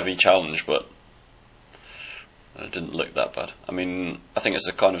was a heavy challenge, but it didn't look that bad. I mean, I think it's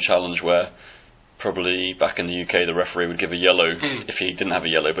the kind of challenge where probably back in the UK the referee would give a yellow if he didn't have a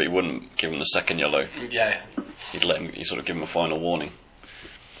yellow, but he wouldn't give him the second yellow. Yeah. He'd sort of give him a final warning.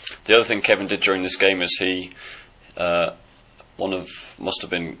 The other thing Kevin did during this game is he must have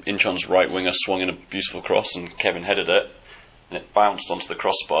been Incheon's right winger swung in a beautiful cross, and Kevin headed it, and it bounced onto the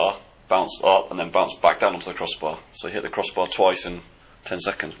crossbar, bounced up, and then bounced back down onto the crossbar. So he hit the crossbar twice in 10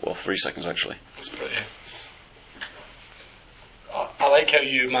 seconds, well 3 seconds actually. That's pretty. I like how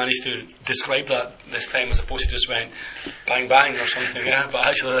you managed to describe that this time as opposed to just went bang bang or something, yeah, but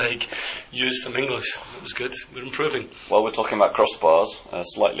actually used some English. It was good. We're improving. Well, we're talking about crossbars,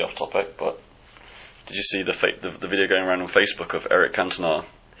 slightly off topic, but did you see the video going around on Facebook of Eric Cantona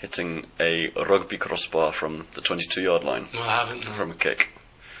hitting a rugby crossbar from the 22-yard line? No, I haven't. No. From a kick.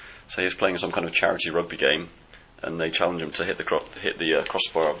 So he was playing some kind of charity rugby game, and they challenged him to hit the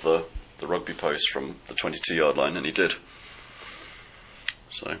crossbar of the rugby post from the 22-yard line, and he did.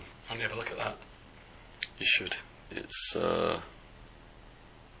 So I'll never look at that. You should. It's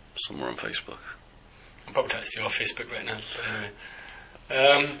somewhere on Facebook. I'm probably texting you off Facebook right now. But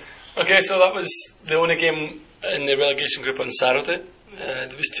anyway. Okay, so that was the only game in the relegation group on Saturday.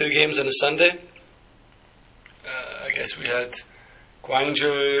 There was 2 games on a Sunday. I guess we had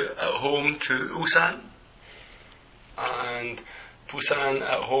Gwangju at home to Ulsan and Busan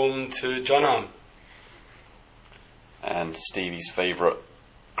at home to Jeonnam. And Stevie's favourite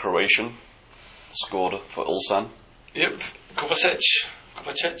Croatian scored for Ulsan. Yep, Kovacic.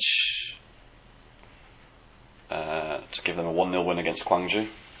 To give them a 1-0 win against Gwangju.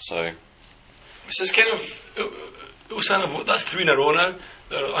 So, which is kind of Ulsan. That's 3 in a row now.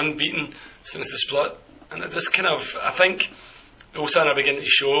 They're unbeaten since the split, and it's kind of. I think Ulsan are beginning to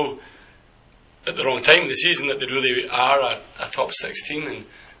show at the wrong time in the season that they really are a top 6 team, and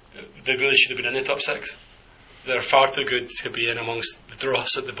they really should have been in the top 6. They're far too good to be in amongst the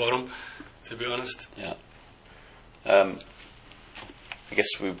dross at the bottom, to be honest. Yeah. I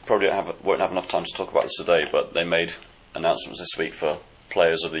guess we probably won't have enough time to talk about this today, but they made announcements this week for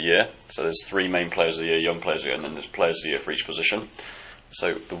Players of the Year. So there's 3 main Players of the Year, Young Players of the Year, and then there's Players of the Year for each position.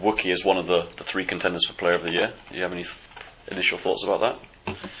 So the Wookiee is one of the 3 contenders for Player of the Year. Do you have any initial thoughts about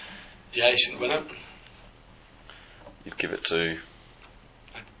that? Yeah, he shouldn't win it. You'd give it to...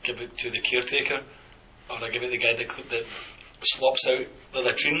 I'd give it to the caretaker, or I'd give it to the guy that slops out the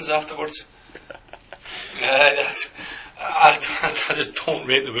latrines afterwards. I just don't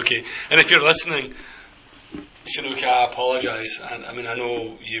rate the Wookiee. And if you're listening, Shinuka, I apologise. And I mean, I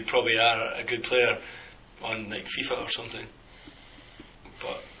know you probably are a good player, on like FIFA or something.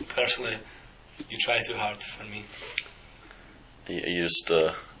 But personally, you try too hard for me. You just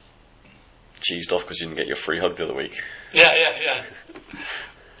cheesed off because you didn't get your free hug the other week. Yeah.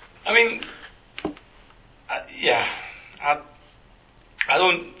 I mean, I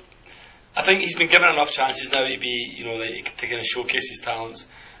don't. I think he's been given enough chances now to be, to kind of showcase his talents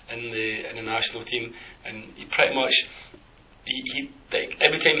in the national team, and he pretty much he like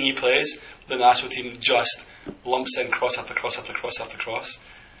every time he plays, the national team just lumps in cross after cross after cross after cross.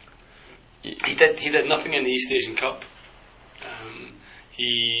 He did nothing in the East Asian Cup.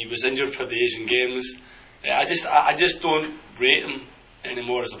 He was injured for the Asian Games. I just don't rate him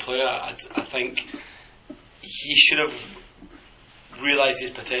anymore as a player. I think he should have realised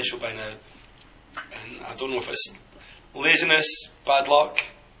his potential by now. And I don't know if it's laziness, bad luck,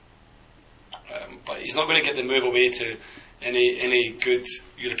 but he's not going to get the move away to any good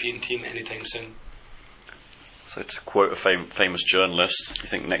European team anytime soon. So to quote a famous journalist, you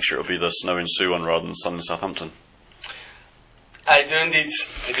think next year it'll be the snow in Suwon rather than sun in Southampton? I do indeed.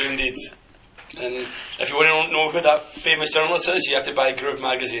 And if you want to know who that famous journalist is, you have to buy Groove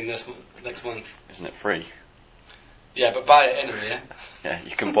magazine next month. Isn't it free? Yeah, but buy it anyway, yeah? Yeah,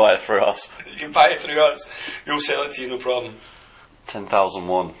 you can buy it through us. You can buy it through us. We'll sell it to you, no problem.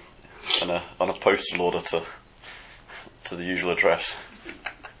 10,001 on a postal order to the usual address.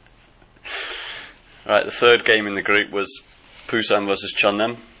 Right, the third game in the group was Busan versus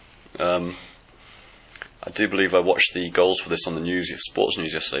Chungnam. I do believe I watched the goals for this on the sports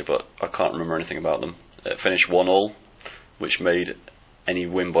news yesterday, but I can't remember anything about them. It finished 1-1, which made any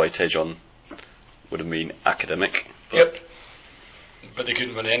win by Daejeon would have been academic. Yep, but they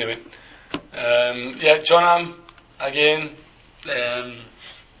couldn't win anyway. Chungnam again,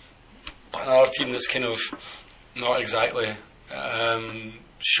 another team that's kind of not exactly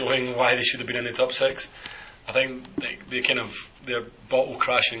showing why they should have been in the top six. I think their bottle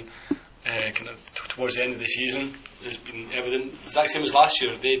crashing towards the end of the season has been evident. Exact same as last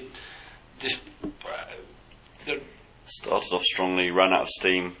year. They just started off strongly, ran out of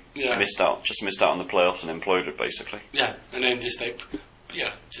steam, missed out on the playoffs and imploded basically. Yeah, and then just to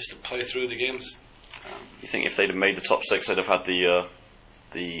play through the games. You think if they'd have made the top six, they'd have had the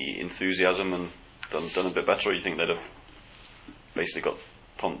enthusiasm and done a bit better, or you think they'd have basically got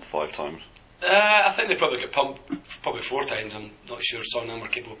pumped 5 times? I think they probably get pumped 4 times. I'm not sure Songnam are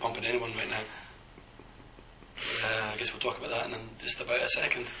capable of pumping anyone right now. I guess we'll talk about that in just about a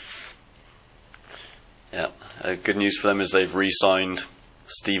second. Yeah, good news for them is they've re-signed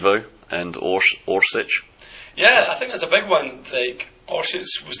Stevo and Orsic. Yeah, I think that's a big one. Like Orsic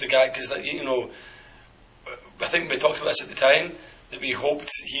was the guy because I think we talked about this at the time that we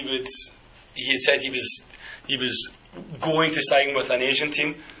hoped he would. He had said he was going to sign with an Asian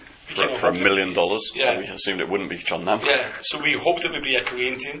team. For $1 million, so we assumed it wouldn't be Chungnam. Yeah, so we hoped it would be a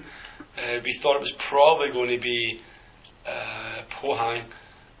Korean team. We thought it was probably going to be Pohang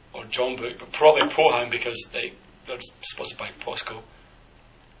or Jeonbuk, but probably Pohang because they're sponsored by POSCO.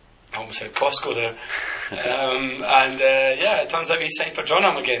 I almost said Costco there. It turns out he signed for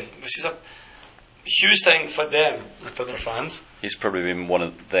Jeonnam again, which is a huge thing for them and for their fans. He's probably been one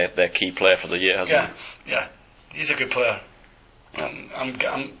of their key player for the year, hasn't he? Yeah, he's a good player. I'm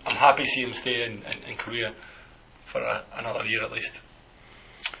happy to see him stay in Korea for another year at least.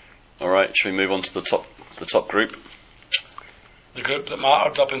 All right, shall we move on to the top group? The group that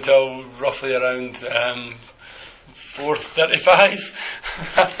mattered up until roughly around 4:35,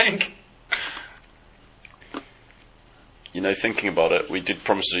 I think. Thinking about it, we did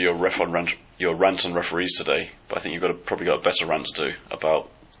promise to do your rant on referees today, but I think you've probably got a better rant to do about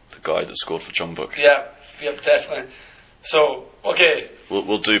the guy that scored for Jeonbuk. Yeah, definitely. So, okay.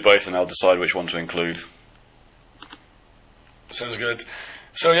 We'll do both and I'll decide which one to include. Sounds good.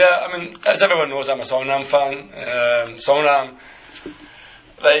 So yeah, I mean, as everyone knows, I'm a Songnam fan. Songnam,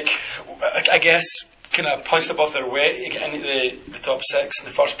 I guess, kind of punched above their weight to get into the top six in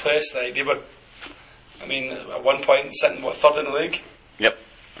the first place. They were, at one point sitting, third in the league? Yep.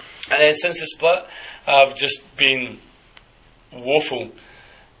 And then since the split, I've just been woeful.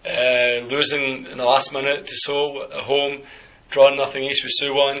 Losing in the last minute to Seoul at home, drawing nothing each with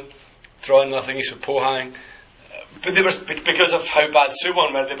Suwon, drawing nothing each with Pohang. But they were, because of how bad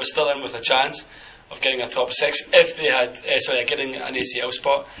Suwon were, they were still in with a chance of getting a top six if they had, getting an ACL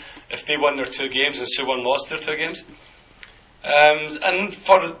spot, if they won their 2 games and Suwon lost their 2 games. And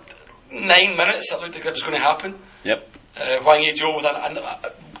for 9 minutes, it looked like that was going to happen. Yep. Hwang Hee-jo with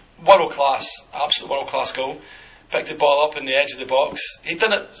a absolute world class goal. Picked the ball up in the edge of the box. He'd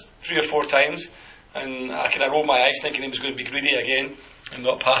done it 3 or 4 times, and I kind of rolled my eyes thinking he was going to be greedy again and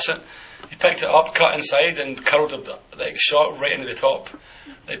not pass it. He picked it up, cut inside, and curled a shot right into the top,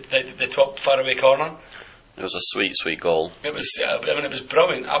 the top faraway corner. It was a sweet goal. It was, it was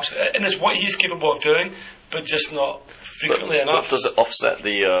brilliant, absolutely, and it's what he's capable of doing, but just not frequently enough. But does it offset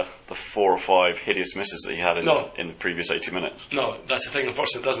the 4 or 5 hideous misses that he had in the previous 80 minutes? No, that's the thing.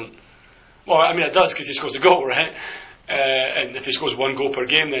 Unfortunately, it doesn't. Well, I mean, it does because he scores a goal, right? And if he scores 1 goal per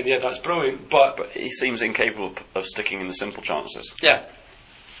game, then yeah, that's brilliant. But he seems incapable of sticking in the simple chances. Yeah,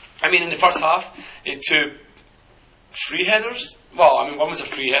 I mean, in the first half, he had 2 free headers. Well, I mean, one was a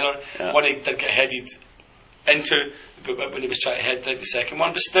free header. Yeah. One he did get headed into when he was trying to head the second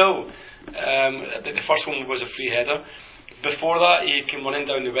one, but still, the first one was a free header. Before that, he came running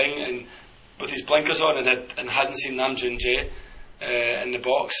down the wing and with his blinkers on and hadn't seen Namjoon Jae in the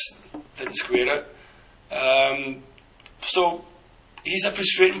box, didn't square it. So he's a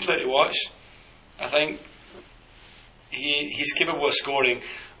frustrating player to watch. I think he's capable of scoring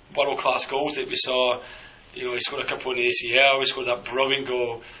world class goals that we saw. You know, he scored a couple in the ACL. He scored that brilliant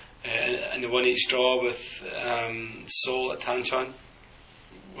goal in the 1-1 draw with Seoul at Tancheon,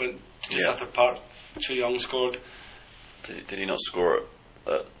 just after Park Chu-young scored. Did he not score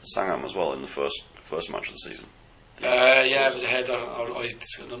at Sangam as well in the first match of the season? Yeah, it was a header.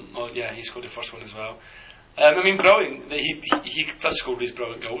 He scored the first one as well. I mean, brilliant. He does score these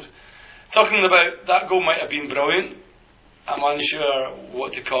brilliant goals. Talking about that goal might have been brilliant. I'm unsure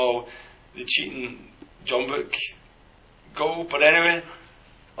what to call the cheating John Book goal, but anyway.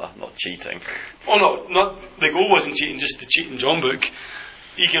 Well, not cheating. Oh no, not the goal wasn't cheating, just the cheating John Book.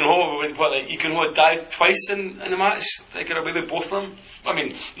 Ethan Ho dived twice in the match. They got away with both of them. I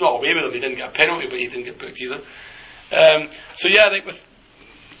mean, not away with them. He didn't get a penalty, but he didn't get booked either. So yeah, like with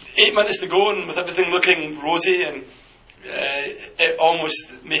 8 minutes to go and with everything looking rosy and it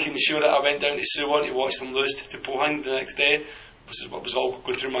almost making sure that I went down to Suwon to watch them lose to Pohang the next day, which is what was all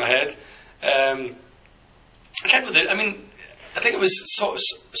going through my head. I can't believe it. I mean, I think it was So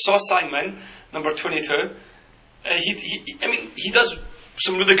Sang-min, number 22. He does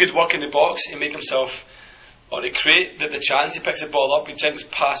some really good work in the box to make himself, or to create the chance. He picks the ball up, he jinks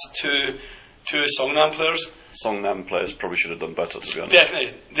past two Songnam players. Songnam players probably should have done better, to be honest.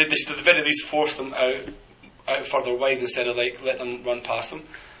 Definitely. They should at the very least force them out further wide instead of let them run past them.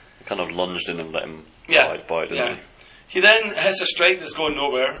 They kind of lunged in and let him slide by, didn't he? He then hits a strike that's going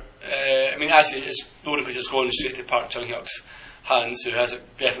nowhere. I mean, actually, it's loaded because it's going straight to Park Chung-hyuk's hands, who has it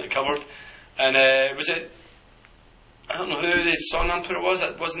definitely covered. And was it? I don't know who the Songnam player was.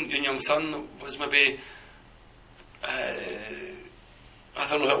 That wasn't Yoon Young-sun. It was maybe. I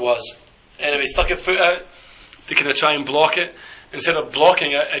don't know who it was. Anyway, stuck a foot out to kind of try and block it. Instead of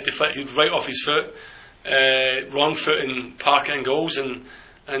blocking it, it deflected right off his foot. Wrong foot in Park in goals and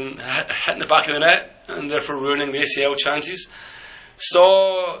hitting the back of the net and therefore ruining the ACL chances.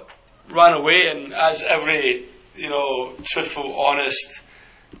 So ran away, and as every truthful, honest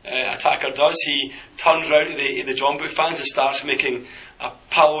attacker does, he turns around to the John Book fans and starts making a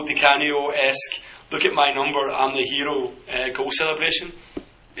Paolo Di Canio-esque "look at my number, I'm the hero" goal celebration.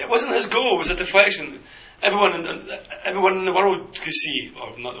 It wasn't his goal; it was a deflection. Everyone in the world could see,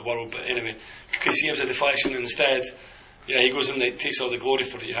 or not the world, but anyway, could see it was a deflection. Instead, he goes in and takes all the glory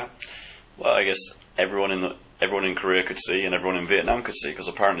for it. Yeah. Well, I guess everyone in Korea could see, and everyone in Vietnam could see, because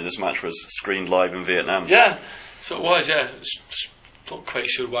apparently this match was screened live in Vietnam. Yeah, so it was. Yeah, not quite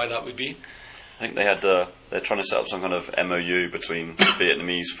sure why that would be. I think they're trying to set up some kind of MOU between the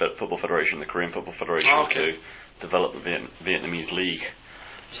Vietnamese Football Federation and the Korean Football Federation to develop the Vietnamese league.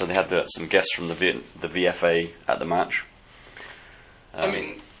 So they had some guests from the VFA at the match. I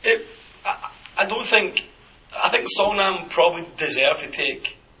mean, I think Songnam probably deserved to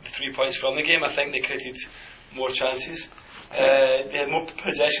take the 3 points from the game. I think they created more chances. They had more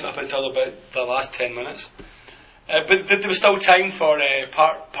possession up until about the last 10 minutes. But there was still time for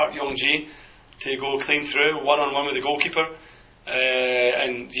Park Yong-ji to go clean through, one-on-one with the goalkeeper.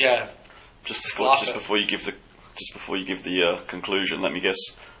 And yeah, just before you give the conclusion, let me guess.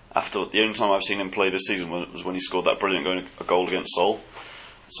 The only time I've seen him play this season was when he scored that brilliant goal against Seoul.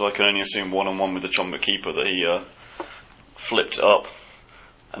 So I can only assume one-on-one with the Jeonbuk keeper that he flipped up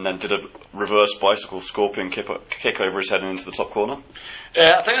and then did a reverse bicycle scorpion kick over his head and into the top corner.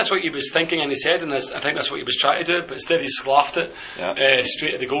 I think that's what he was thinking, and he said, and I think that's what he was trying to do. But instead, he slapped it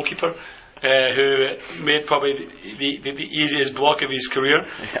straight at the goalkeeper, who made probably the easiest block of his career.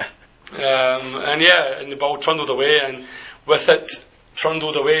 Yeah. And the ball trundled away, and with it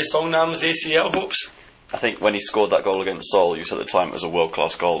trundled away Songnam's ACL hopes. I think when he scored that goal against Seoul, you said at the time it was a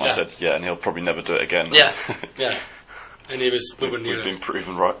world-class goal, and I said, and he'll probably never do it again. Yeah, yeah. And he was nowhere near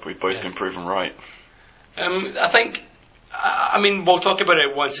We've both been proven right. I think I mean, we'll talk about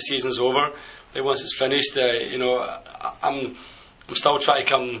it once the season's over, like once it's finished. I'm still trying to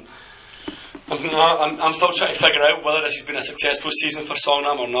come. I'm still trying to figure out whether this has been a successful season for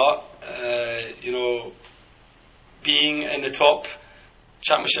Songnam or not. Being in the top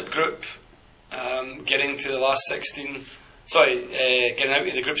championship group, getting to the last 16. Getting out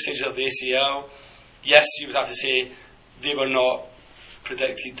of the group stages of the ACL. Yes, you would have to say they were not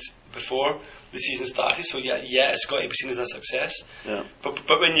predicted before the season started, so yeah, it's got to be seen as a success. Yeah. But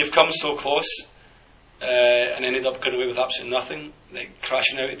when you've come so close and ended up going away with absolutely nothing, like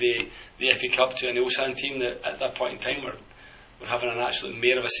crashing out of the FA Cup to an Ulsan team that at that point in time were having an absolute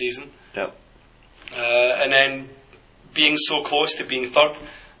mare of a season. Yeah. And then being so close to being third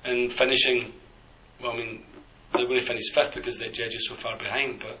and finishing, well, I mean, they're going to finish fifth because the Jeju is so far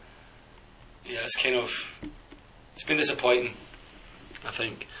behind, but yeah, it's been disappointing, I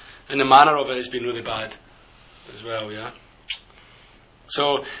think. And the manner of it has been really bad as well, yeah.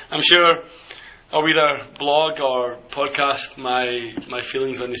 So I'm sure I'll either blog or podcast my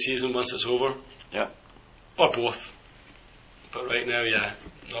feelings on the season once it's over. Yeah. Or both. But right now, yeah,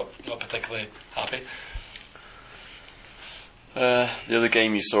 not particularly happy. The other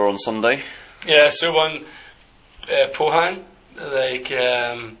game you saw on Sunday? Yeah, Suwon Pohang.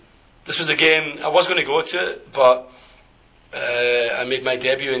 This was a game I was going to go to it, but I made my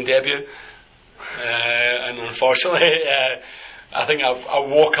debut, and unfortunately, I think I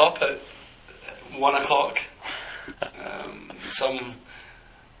woke up at 1 o'clock, some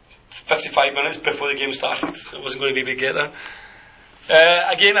 55 minutes before the game started, so I wasn't going to be able to get there.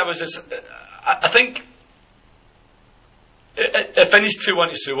 Again, I think it finished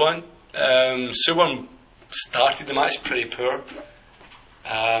 2-1 to Suwon. Suwon started the match pretty poor.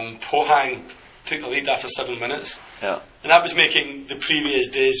 Pohang took the lead after 7 minutes. Yeah. And that was making the previous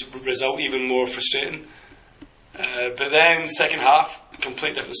day's result even more frustrating. But then second half,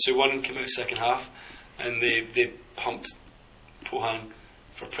 completely different. Suwon came out second half, and they pumped Pohang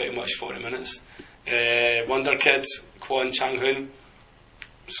for pretty much 40 minutes. Wonder Kid Kwon Chang-hoon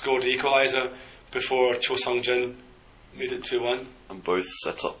scored the equaliser before Cho Sung-jin made it 2-1. And both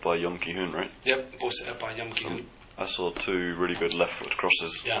set up by Yeom Ki-hoon, right? Yep, both set up by Yeom Ki-hoon. I saw 2 really good left foot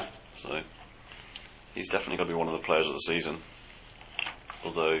crosses. Yeah. So he's definitely going to be one of the players of the season.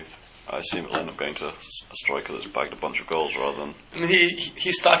 Although I assume it'll end up going to a striker that's bagged a bunch of goals rather than. I mean,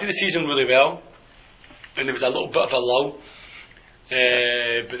 he started the season really well, and there was a little bit of a lull,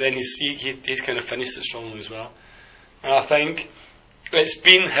 but then he's kind of finished it strongly as well. And I think it's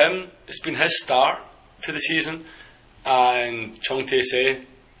been his start to the season, and Chung Tae-se,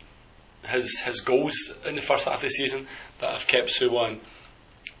 his goals in the first half of the season that have kept Suwon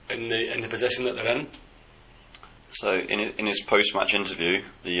in the position that they're in. So in his post-match interview,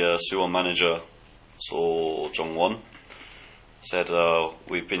 the Suwon manager, So Jong-won, said,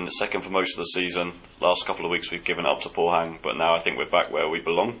 we've been second for most of the season. Last couple of weeks we've given up to Pohang, but now I think we're back where we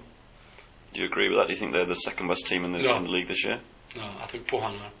belong. Do you agree with that? Do you think they're the second best team in the league this year? No, I think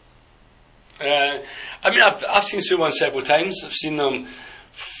Pohang are. I mean, I've seen Suwon several times. I've seen them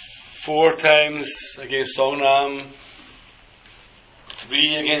 4 times against Songnam,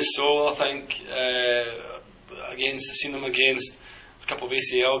 3 against Seoul, I think. I've seen them against a couple of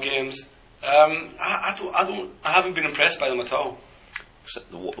ACL games. I haven't been impressed by them at all.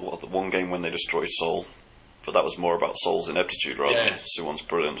 Except the one game when they destroyed Seoul, but that was more about Seoul's ineptitude rather than Suwon's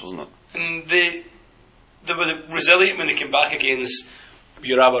brilliance, wasn't it? And they were resilient when they came back against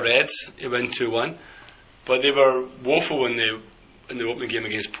Urawa Reds. It went 2-1, but they were woeful in the opening game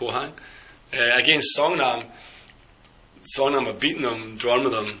against Pohang. Against Songnam have beaten them, drawn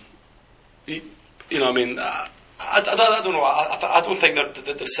with them. You know, I mean, I don't know. I don't think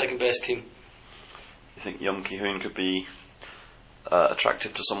they're the second best team. You think Yeom Ki-hoon could be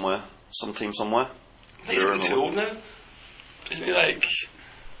attractive to some team somewhere? I think he's getting too old now. Isn't he, like,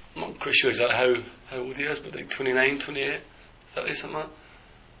 I'm not quite sure exactly how old he is, but like 29, 28, 30, something like that.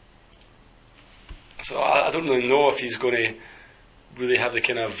 So I don't really know if he's going to really have the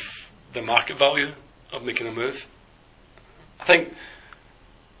kind of the market value of making a move. I think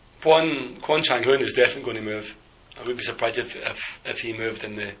Kwon Chang-hoon is definitely going to move. I would be surprised if he moved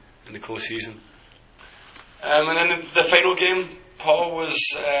in the close season. And then the final game, Paul, was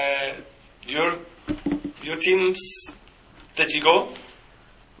your teams. Did you go?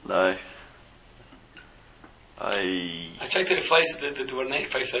 No. I checked out the flights. There were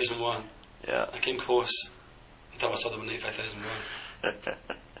 95,000 won. Yeah. I came close until I saw there were 95,000 won.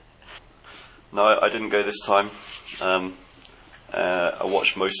 No, I didn't go this time. I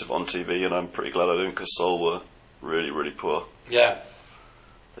watched most of it on TV, and I'm pretty glad I didn't, because Seoul were really, really poor. Yeah.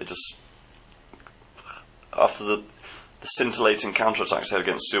 They just, after scintillating counter-attacks they had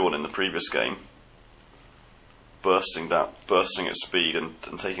against Suwon in the previous game, bursting at speed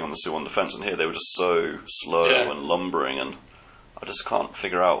and taking on the Suwon defence, and here they were just so slow and lumbering, and I just can't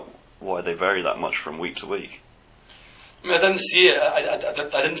figure out why they vary that much from week to week. I mean, I didn't see it.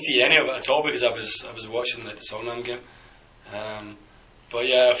 I didn't see any of it at all because I was watching the Songnam game. But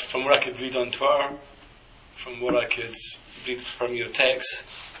yeah, from what I could read on Twitter, from what I could read from your texts,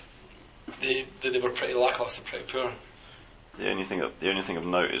 they were pretty lacklustre, pretty poor. The only thing of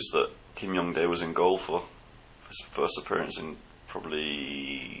note is that Kim Young-dae was in goal for his first appearance in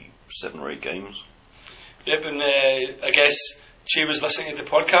probably 7 or 8 games. Yep, and I guess Che was listening to the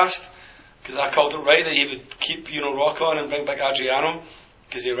podcast because I called it right that he would keep Rock on and bring back Adriano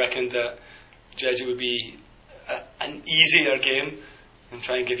because he reckoned that Jeju would be an easier game and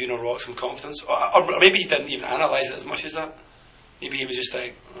try and give Rock some confidence. Or maybe he didn't even analyse it as much as that. Maybe he was just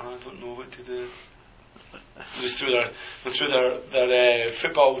like, I don't know what to do. Just threw their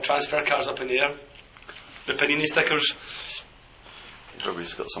football transfer cards up in the air. The Panini stickers. He probably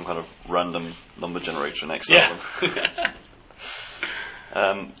just got some kind of random number generator in Excel. Yeah.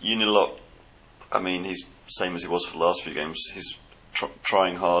 Unilock, I mean, he's same as he was for the last few games. He's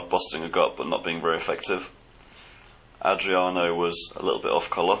trying hard, busting a gut, but not being very effective. Adriano was a little bit off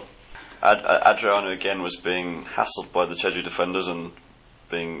colour. Adriano again was being hassled by the Jeju defenders and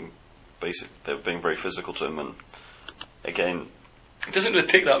they were being very physical to him, and again, he doesn't really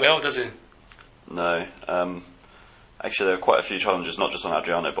take that well, does he? No. Actually, there were quite a few challenges, not just on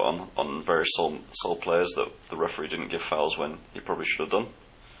Adriano, but on various Seoul players that the referee didn't give fouls when he probably should have done.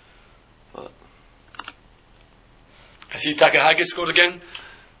 But I see Takahagi scored again.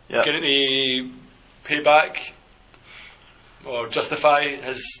 Yeah. Can he pay back or justify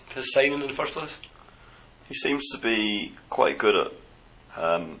his signing in the first place? He seems to be quite good at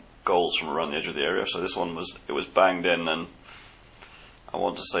goals from around the edge of the area. So this one was banged in, and I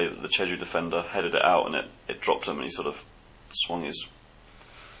want to say that the Jeju defender headed it out, and it dropped him, and he sort of swung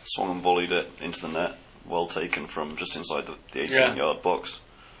and volleyed it into the net. Well taken from just inside the 18-yard box.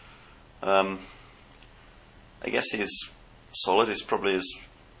 I guess he's solid. It's probably his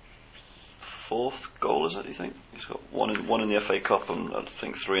 4th goal, is it? Do you think he's got one in the FA Cup and I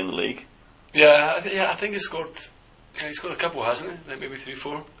think 3 in the league? Yeah, I think he scored. Yeah, he scored a couple, hasn't he? Like maybe 3,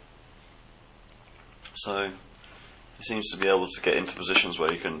 4. So he seems to be able to get into positions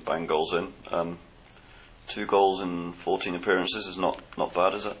where he can bang goals in. 2 goals in 14 appearances is not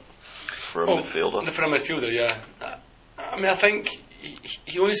bad, is it? For a midfielder. For a midfielder, yeah. I mean, I think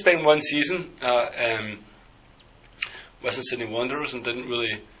he only spent 1 season at Western Sydney Wanderers and didn't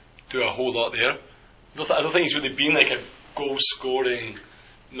really do a whole lot there. I don't think he's really been like a goal-scoring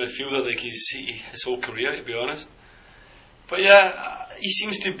midfielder like his whole career, to be honest. But yeah, he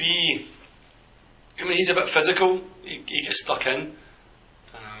seems to be. I mean, he's a bit physical. He gets stuck in.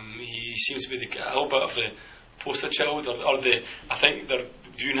 He seems to be a little bit of the poster child, I think they're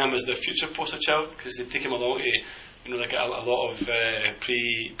viewing him as the future poster child because they take him along to, like a lot of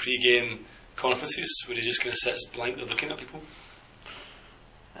pre-game conferences where he just kind of sits blankly looking at people.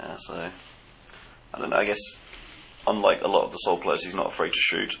 Yeah, so I don't know. I guess unlike a lot of the Seoul players, he's not afraid to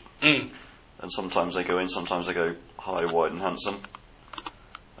shoot. And sometimes they go in, sometimes they go high, wide, and handsome.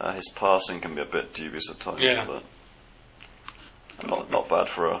 His passing can be a bit dubious at times, but not bad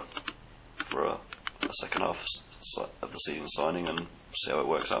for a second half of the season signing, and see how it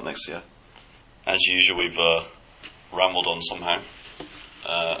works out next year. As usual, we've rambled on somehow,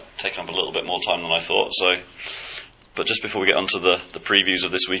 taken up a little bit more time than I thought. But just before we get onto the previews of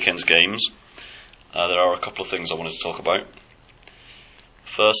this weekend's games, there are a couple of things I wanted to talk about.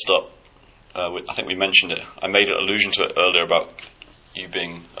 First up, I think we mentioned it. I made an allusion to it earlier about you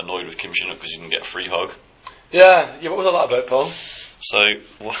being annoyed with Kim Shin-wook because you didn't get a free hug. Yeah. What was all that about, Paul? So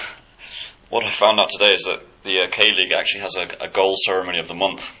what I found out today is that the K-League actually has a goal ceremony of the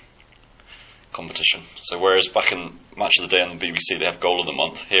month competition. So whereas back in Match of the Day on the BBC they have goal of the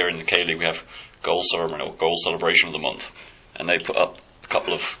month, here in the K-League we have goal ceremony or goal celebration of the month, and they put up a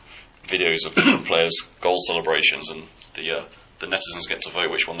couple of videos of different players' goal celebrations, and the netizens get to vote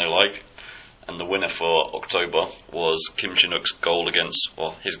which one they like. And the winner for October was Kim Shin-wook's goal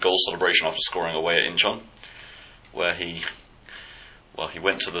his goal celebration after scoring away at Incheon, where he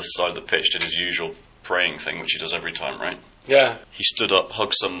went to the side of the pitch, did his usual praying thing, which he does every time, right? Yeah. He stood up,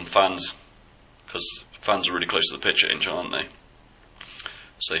 hugged some fans, because fans are really close to the pitch at Incheon, aren't they?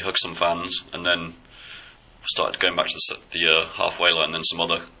 So he hugged some fans, and then started going back to the halfway line, and then some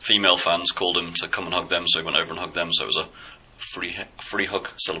other female fans called him to come and hug them, so he went over and hugged them, so it was a free hug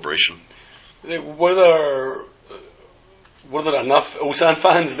celebration. Were there enough Ulsan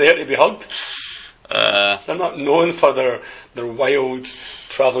fans there to be hugged? They're not known for their wild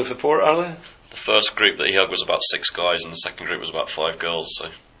travelling support, are they? The first group that he hugged was about 6 guys, and the second group was about 5 girls. So,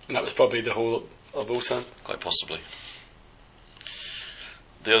 And that was probably the whole of Ulsan. quite possibly.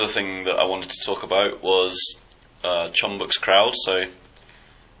 The other thing that I wanted to talk about was Chumbuk's crowd. So,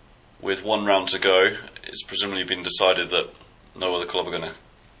 with 1 round to go, it's presumably been decided that no other club are going to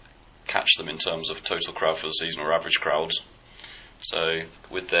catch them in terms of total crowd for the season or average crowds. So,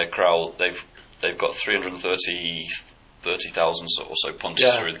 with their crowd, they've got 30,000 or so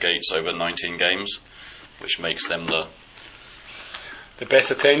punters through the gates over 19 games, which makes them the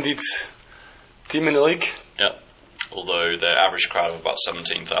best attended team in the league. Yeah. Although their average crowd of about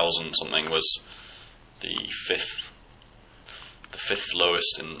 17,000 something was the fifth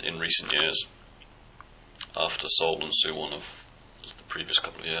lowest in recent years, after Seoul and Suwon of the previous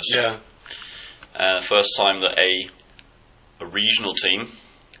couple of years. Yeah. First time that a regional team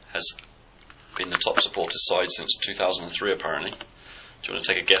has been the top supported side since 2003, apparently. Do you want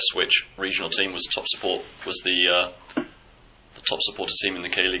to take a guess which regional team was the top supported team in the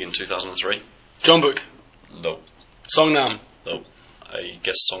K League in 2003? Jeonbuk. No. Songnam. No. I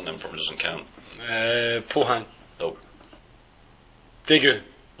guess Songnam probably doesn't count. Pohang. No. Daegu.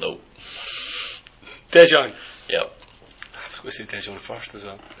 No. Daejeon. Yep. I was going to say Daejeon first as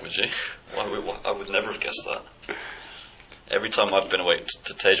well. Would you? I would never have guessed that. Every time I've been away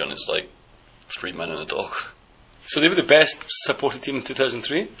to Daejeon, it's like 3 men and a dog. So they were the best supported team in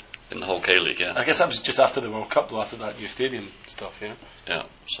 2003? In the whole K League, yeah. I guess that was just after the World Cup, though, after that new stadium stuff, yeah? Yeah,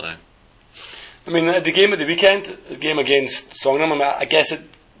 so. I mean, the game of the weekend, the game against Songnam, I guess it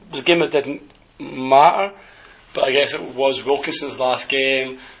was a game that didn't matter, but I guess it was Wilkinson's last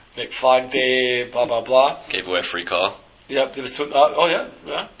game, like flag day, blah blah blah. Gave away a free car. Yep, there was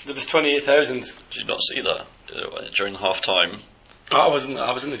there was 28,000. Did you not see that during half time? I was in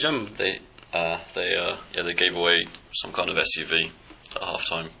the gym. They gave away some kind of SUV at half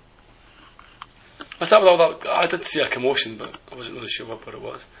time. What's that with all that? I did see a commotion, but I wasn't really sure what it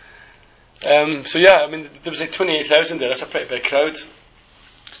was. So yeah, I mean, there was like 28,000 there. That's a pretty big crowd. It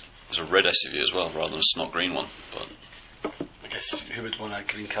was a red SUV as well, rather than a snot green one. But I guess who would want a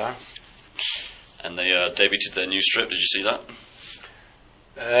green car? And they debuted their new strip. Did you see that?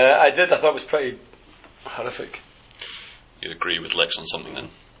 I did. I thought it was pretty horrific. You agree with Lex on something then?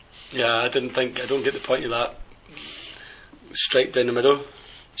 Yeah, I don't get the point of that stripe down the middle.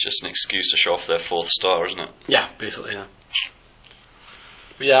 It's just an excuse to show off their 4th star, isn't it? Yeah, basically, yeah.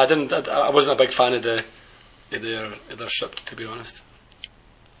 But yeah, I wasn't a big fan of their strip, to be honest.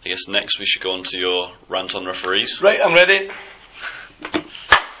 I guess next we should go on to your rant on referees. Right, I'm ready.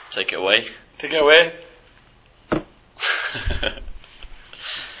 Take it away. Take it away.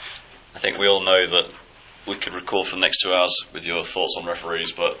 I think we all know that we could record for the next 2 hours with your thoughts on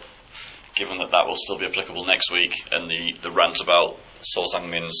referees, but given that will still be applicable next week, and the rant about Seoul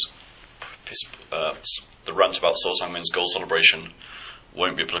Sangmin's goal celebration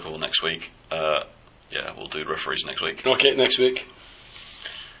won't be applicable next week. We'll do referees next week. Okay, next week.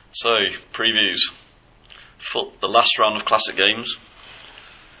 So, previews. The last round of Classic Games.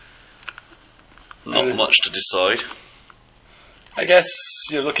 Not much to decide. I guess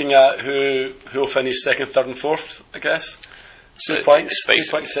you're looking at who will finish 2nd, 3rd and 4th, I guess. So 2 points, it's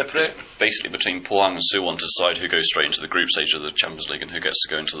 2 points separate. It's basically between Pohang and Suwon to decide who goes straight into the group stage of the Champions League and who gets to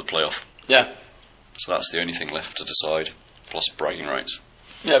go into the playoff. Yeah. So that's the only thing left to decide, plus bragging rights.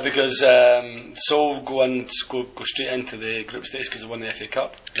 Yeah, because Seoul go straight into the group stage because they won the FA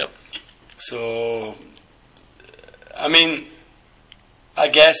Cup. Yep. So, I mean, I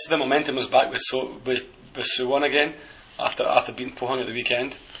guess the momentum is back with Suwon again after beating Pohang at the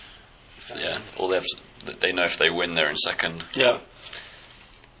weekend. Yeah, all they know if they win, they're in 2nd. Yeah.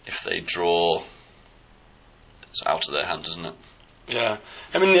 If they draw, it's out of their hands, isn't it? Yeah.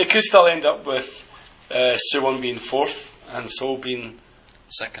 I mean, it could still end up with Suwon being 4th and Seoul being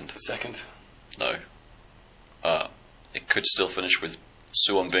 2nd. No. It could still finish with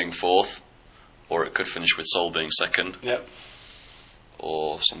Suwon being 4th, or it could finish with Seoul being 2nd. Yep.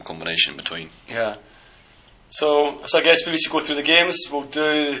 Or some combination in between. Yeah. So I guess we should go through the games. We'll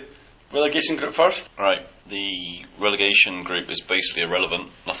do relegation group first. Right. The relegation group is basically irrelevant.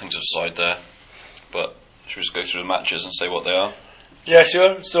 Nothing to decide there. But should we just go through the matches and say what they are? Yeah,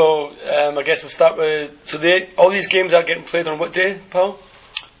 sure. So I guess we'll start with. So all these games are getting played on what day, Paul?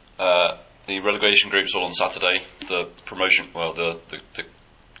 The relegation group's all on Saturday. The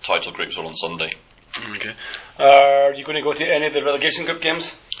title group's all on Sunday. Okay. Are you going to go to any of the relegation group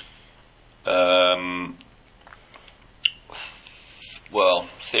games? Well,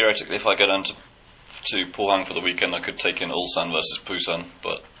 theoretically, if I go down to Pohang for the weekend, I could take in Ulsan versus Busan,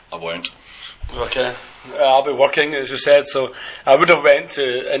 but I won't. Okay. I'll be working, as we said, so I would have went to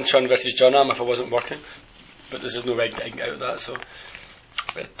Incheon versus Jeonnam if I wasn't working. But there's no way getting out of that, so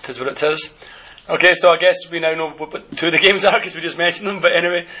it is what it is. Okay, so I guess we now know what two of the games are because we just mentioned them. But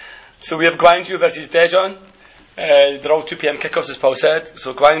anyway, so we have Gwangju versus Daejeon. They're all 2 p.m. kickoffs, as Paul said.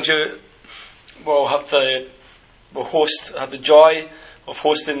 So Gwangju will have the joy of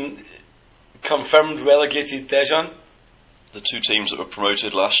hosting confirmed relegated Daejeon. The 2 teams that were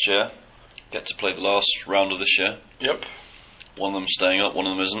promoted last year get to play the last round of this year. Yep. One of them staying up, one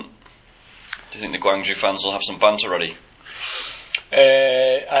of them isn't. Do you think the Gwangju fans will have some banter ready?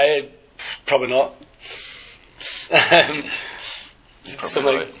 I probably not. Some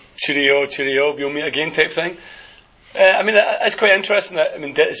like right. cheerio, we'll meet again type thing. I mean, it's quite interesting that, I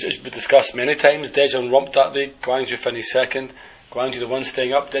mean, it's been discussed many times. Daejeon romped that league, Gwangju finished second. Gwangju the ones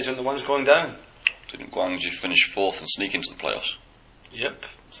staying up, Daejeon the ones going down. Didn't Gwangju finish 4th and sneak into the playoffs? Yep,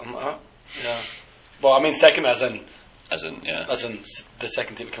 something like that. Yeah. Well, I mean, second as in the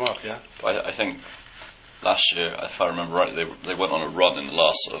second team to come up, yeah. But I think last year, if I remember right, they went on a run in the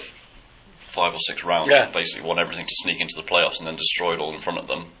last sort of 5 or 6 rounds. Yeah. And basically won everything to sneak into the playoffs and then destroyed all in front of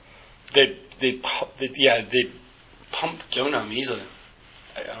them. They pumped Gyeongnam easily.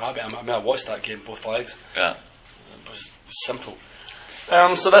 I watched that game, both legs. Yeah. It was simple.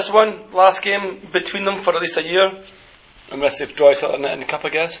 So this one, last game between them for at least a year, unless they've drawn it in the cup, I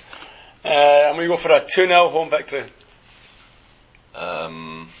guess. And we go for a 2-0 home victory.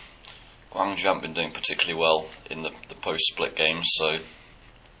 Gwangju haven't been doing particularly well in the post-split games, so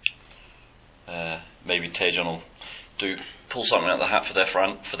maybe Daejeon will pull something out of the hat for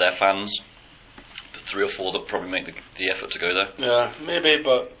their fans. The 3 or 4 that probably make the effort to go there. Yeah, maybe,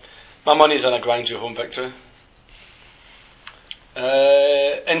 but my money's on a Gwangju home victory.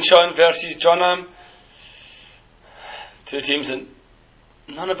 Incheon versus Jeonnam. 2 teams that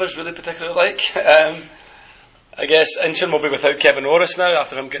none of us really particularly like. I guess Incheon will be without Kevin Orris now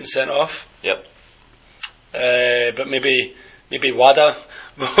after him getting sent off. Yep. But maybe Wada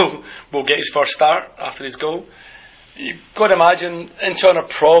will get his first start after his goal. You've got to imagine Incheon are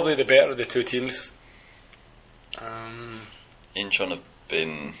probably the better of the 2 teams. Incheon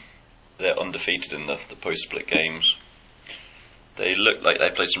they're undefeated in the post-split games. They look like they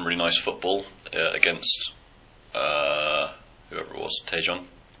played some really nice football against whoever it was, Daejeon.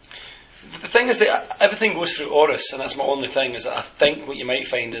 The thing is that everything goes through Orris, and that's my only thing, is that I think what you might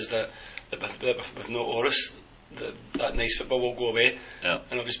find is that with no Orris, that nice football will go away, yeah.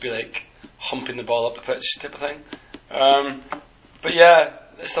 And it'll just be like humping the ball up the pitch type of thing. But yeah,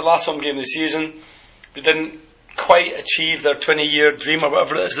 it's the last home game of the season. They didn't quite achieve their 20-year dream, or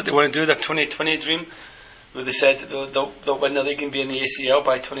whatever it is that they want to do, their 2020 dream, where they said that they'll win the league and be in the ACL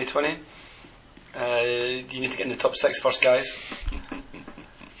by 2020. You need to get in the top 6 first, guys.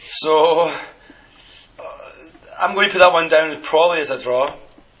 So I'm going to put that one down probably as a draw.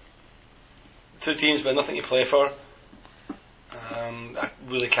 2 teams but nothing to play for. I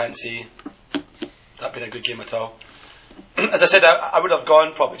really can't see that being a good game at all. As I said, I would have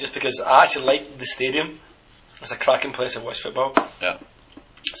gone probably just because I actually like the stadium. It's a cracking place to watch football. Yeah.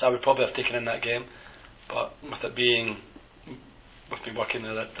 So I would probably have taken in that game, but with me working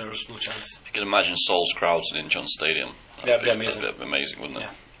there, there's no chance. If you can imagine Seoul's crowds in Incheon Stadium, that'd be amazing. That'd be amazing, wouldn't it?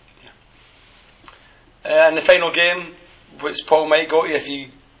 Yeah. And the final game, which Paul might go to if you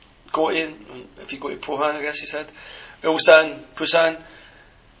go to Pohang, I guess you said. Ulsan, Busan.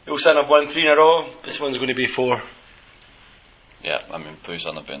 Ulsan have won 3 in a row. This one's going to be 4. Yeah, I mean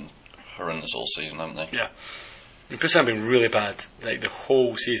Busan have been horrendous all season, haven't they? Yeah. I mean, Busan have been really bad. Like the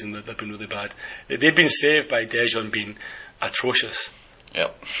whole season, they've been really bad. They've been saved by Daejeon being atrocious.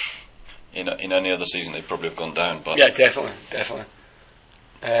 Yep. In any other season, they'd probably have gone down. But yeah, definitely.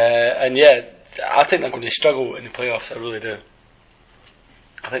 And yeah, I think they're going to struggle in the playoffs. I really do.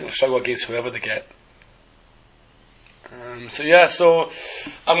 I think they'll struggle against whoever they get. So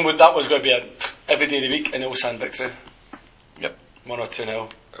that was going to be every day of the week an Ulsan victory. Yep. 1 or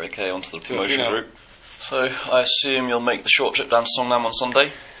 2-0. Okay, on to the promotion group. So I assume you'll make the short trip down to Songnam on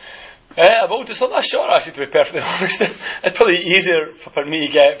Sunday? Well, it's not that short actually, to be perfectly honest. It's probably easier for me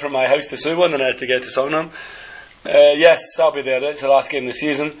to get from my house to Suwon than it is to get to Songnam. Yes, I'll be there. It's the last game of the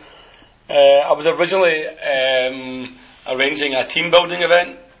season. I was originally arranging a team building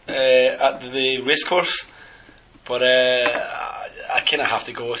event at the racecourse, but I kind of have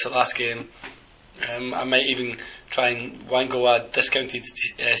to go. It's the last game. I might even try and wangle a discounted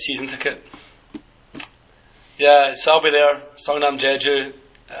season ticket. Yeah, so I'll be there. Songnam Jeju.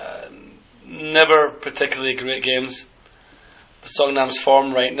 Never particularly great games. Songnam's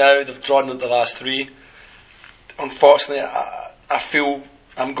form right now, they've drawn the last 3. Unfortunately, I feel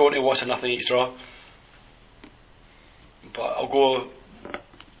I'm going to watch a nothing each draw. But I'll go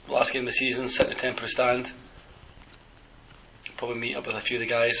last game of the season, sit in the temporary stand. Probably meet up with a few of the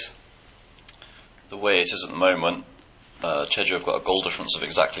guys. The way it is at the moment, Cheju have got a goal difference of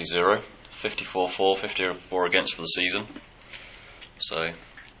exactly 0. 54-4, 54 against for the season. So I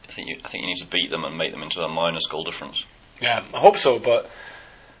think you need to beat them and make them into a minus goal difference. Yeah, I hope so, but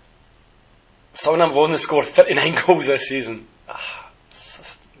some of them have only scored 39 goals this season. It's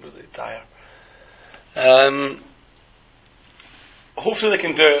just really dire. Hopefully they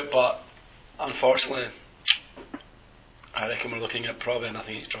can do it, but unfortunately I reckon we're looking at probably a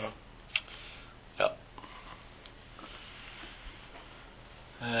nothing each draw.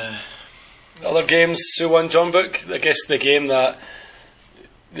 Other games, Suwon Jeonbuk. I guess the game that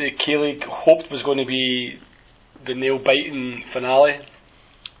the K-League hoped was going to be the nail-biting finale.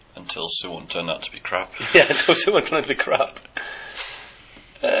 Until Suwon turned out to be crap. Yeah, until Suwon turned out to be crap.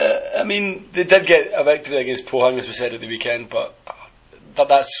 I mean, they did get a victory against Pohang, as we said at the weekend, but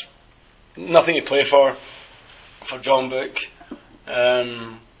that's nothing to play for Jeonbuk.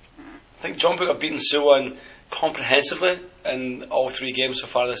 I think Jeonbuk have beaten Suwon comprehensively in all 3 games so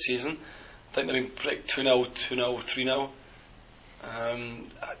far this season. I think they've been like 2-0, 2-0, 3-0.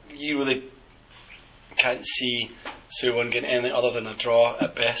 You really can't see Suwon getting anything other than a draw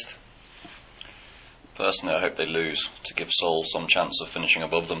at best. Personally, I hope they lose to give Seoul some chance of finishing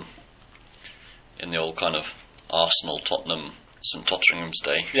above them in the old kind of Arsenal, Tottenham, St Totteringham's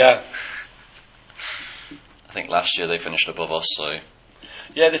day. Yeah. I think last year they finished above us, so...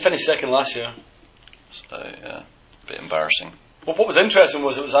 Yeah, they finished second last year. So, yeah, a bit embarrassing. Well, what was interesting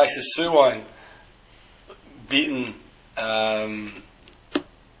was it was actually Suwon beating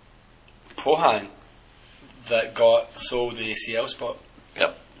Pohang that got Seoul the ACL spot.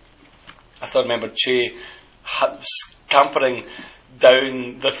 Yep. I still remember Che scampering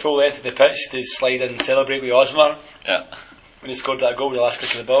down the full length of the pitch to slide in and celebrate with Osmar. Yeah. When he scored that goal, the last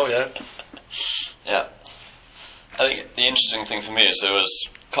kick of the ball, yeah. Yeah. I think the interesting thing for me is there was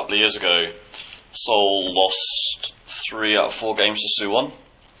a couple of years ago, Seoul lost 3 out of 4 games to Suwon,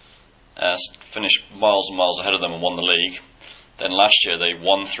 finished miles and miles ahead of them and won the league. Then last year they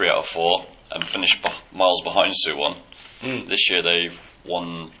won 3 out of 4 and finished miles behind Suwon. This year they've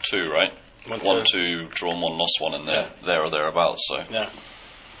won 2, right? Won 2, drawn 1, lost 1, and they're there or thereabouts. So yeah.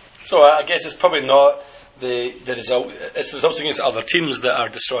 So I guess it's probably not the result. It's the results against other teams that are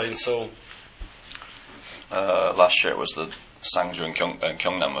destroying Seoul. Last year it was the Sangju and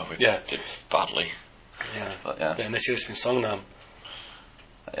Gyeongnam who did badly. Yeah. But yeah. Then this year it's been Songnam.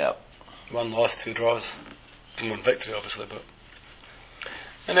 Yeah. 1 loss, 2 draws, and 1 victory, obviously. But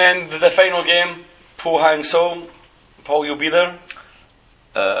and then the final game, Pohang Seoul. Paul, you'll be there.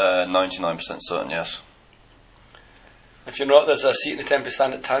 99% certain, yes. If you're not, there's a seat in the temporary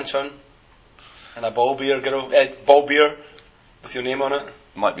stand at Tanchon, and a ball beer with your name on it.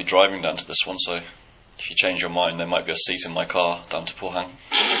 Might be driving down to this one, so if you change your mind, there might be a seat in my car down to Pohang.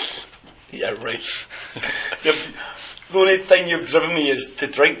 Yeah, right. The only thing you've driven me is to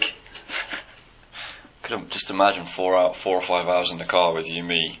drink. Could just imagine 4 or 5 hours in the car with you,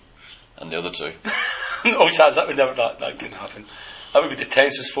 me, and the other 2. No chance, that couldn't happen. That would be the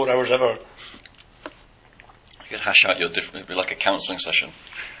tensest 4 hours ever. You could hash out your different. It'd be like a counselling session.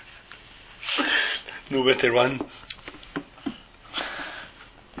 Nowhere to run.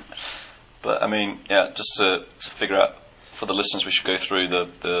 But I mean, yeah, just to figure out for the listeners, we should go through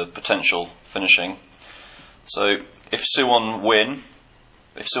the potential finishing. So if Suwon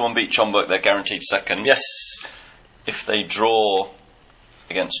beat Jeonbuk, they're guaranteed second. Yes. If they draw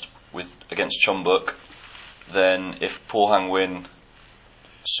against Jeonbuk, then if Pohang win,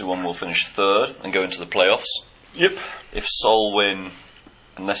 Suwon will finish third and go into the playoffs. Yep. If Seoul win,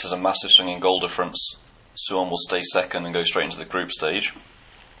 unless there's a massive swing in goal difference, Suwon will stay second and go straight into the group stage.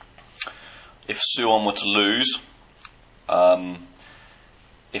 If Suwon were to lose,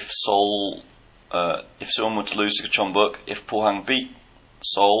 if Suwon were to lose to Jeonbuk, if Pohang beat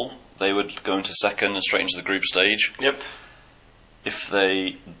Seoul, they would go into second and straight into the group stage. Yep. If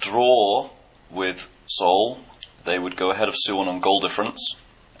they draw with Seoul, they would go ahead of Suwon on goal difference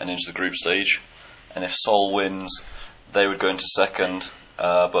and into the group stage. And if Seoul wins, they would go into second,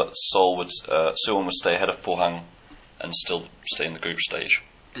 but Suwon would stay ahead of Pohang and still stay in the group stage.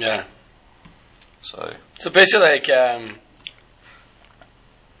 Yeah. So basically, like,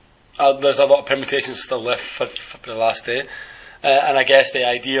 there's a lot of permutations still left for the last day, and I guess the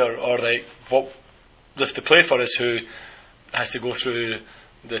idea, or like what left to play for, is who has to go through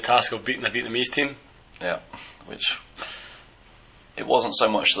the task of beating the Vietnamese team. Yeah, which it wasn't so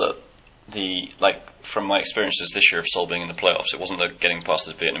much that from my experiences this year of Seoul being in the playoffs, it wasn't getting past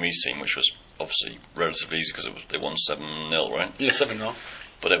the Vietnamese team, which was obviously relatively easy because they won 7-0, right? Yeah, 7-0.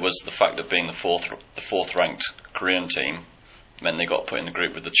 But it was the fact of being the fourth ranked Korean team meant they got put in the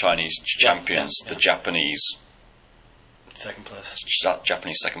group with the Chinese champions, the Japanese second place,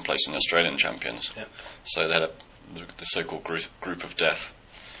 Japanese second place, and the Australian champions. Yep. So they had the so-called group of death,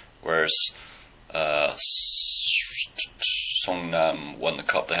 whereas Songnam won the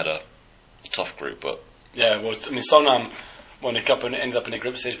cup. They had a tough group, but Songnam won the cup and ended up in the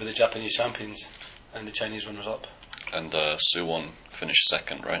group stage with the Japanese champions and the Chinese runners-up. And Suwon finished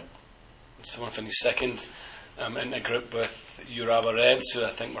second, right? Suwon finished second in a group with Urawa Reds, who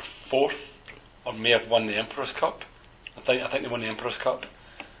I think were fourth, or may have won the Emperor's Cup. I think they won the Emperor's Cup.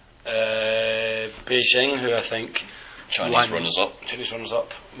 Beijing, who I think Chinese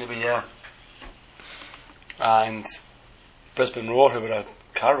runners-up, maybe, yeah. And Brisbane Roar, who were a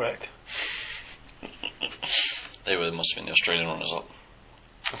car wreck. They must have been the Australian runners-up.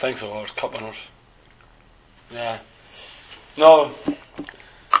 I think so, or cup winners. Yeah. No,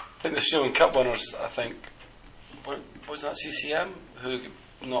 I think the Australian Cup winners, I think, was that CCM who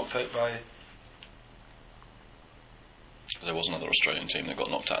knocked out by... There was another Australian team that got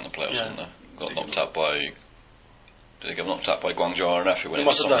knocked out in the playoffs, Yeah. didn't they? Did they get knocked out by Guangzhou RNF, who went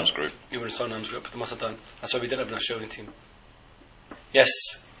into Songnam's group? You were in Songnam's group, they must have done. That's why we didn't have an Australian team. Yes,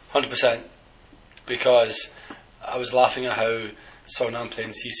 100%. Because I was laughing at how Songnam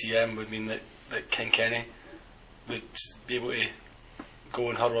playing CCM would mean that King Kenny would be able to go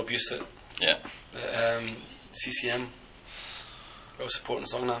and hurl abuse at CCM. I was supporting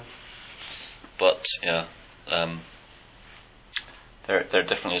Songnam. But, yeah, there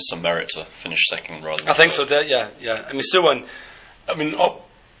definitely is some merit to finish second rather than I think so, yeah. I mean,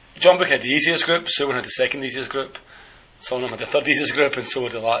 Jeonbuk had the easiest group, Suwon had the second easiest group, Songnam had the third easiest group, and so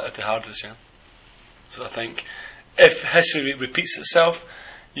had the hardest, yeah. So I think if history repeats itself,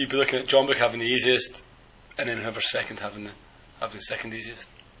 you'd be looking at Jeonbuk having the easiest, and then whoever's second having the second easiest.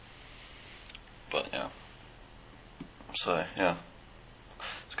 But yeah, so yeah,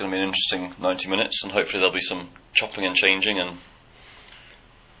 it's going to be an interesting 90 minutes, and hopefully there'll be some chopping and changing and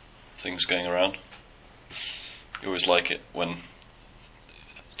things going around. You always like it when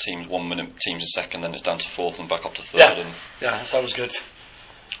teams 1 minute teams in second, then it's down to fourth and back up to third. Yeah, that was good.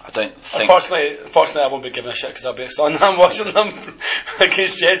 I don't think. Unfortunately, I won't be giving a shit because I'll be excited. I'm watching them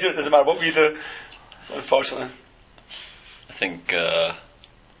against Jesuit. It doesn't matter what we do. Unfortunately, I think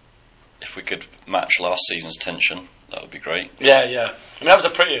if we could match last season's tension, that would be great. Yeah. I mean, that was a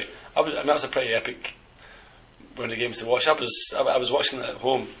pretty epic one of the games to watch. I was watching it at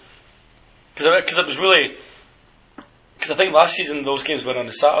home because it was really, because I think last season those games were on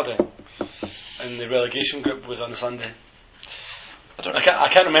a Saturday and the relegation group was on a Sunday. I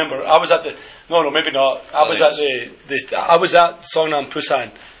can't remember. I was at the maybe not. I was at Songnam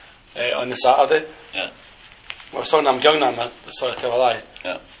Busan on the Saturday. Yeah. Well, Songnam Gyeongnam. Sorry, I tell a lie.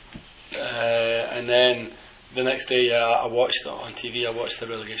 Yeah. And then the next day, I watched it on TV. I watched the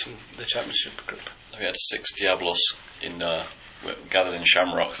championship group. We had 6 Diablos gathered in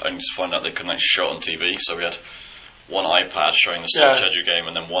Shamrock, only to find out they couldn't actually show it on TV. So we had one iPad showing the Seoul Jeju game,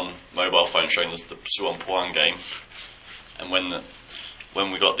 and then one mobile phone showing the Suwon Pohang game. And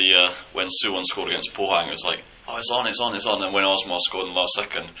when we got when Suwon scored against Pohang, it was like, oh, it's on. And when Osmar scored in the last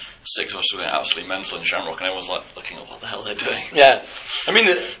second, 6 of us were absolutely mental in Shamrock, and everyone was like looking at what the hell they're doing. Yeah, I mean,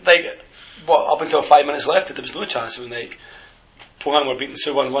 up until 5 minutes left, there was no chance. I mean, Pohang were beating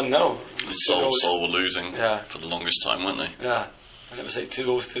Suwon 1-0. Seoul were losing for the longest time, weren't they? Yeah, and it was like 2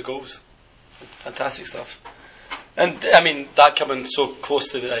 goals. Fantastic stuff. And I mean, that coming so close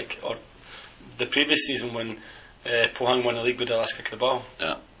to the previous season when Pohang won the league with the last kick of the ball.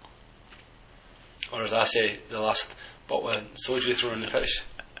 Yeah. Or as I say, the last bottle of soju thrown in the fish.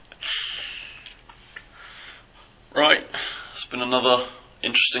 Right, it's been another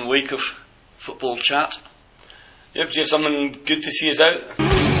interesting week of football chat. Yep, do you have something good to see us out?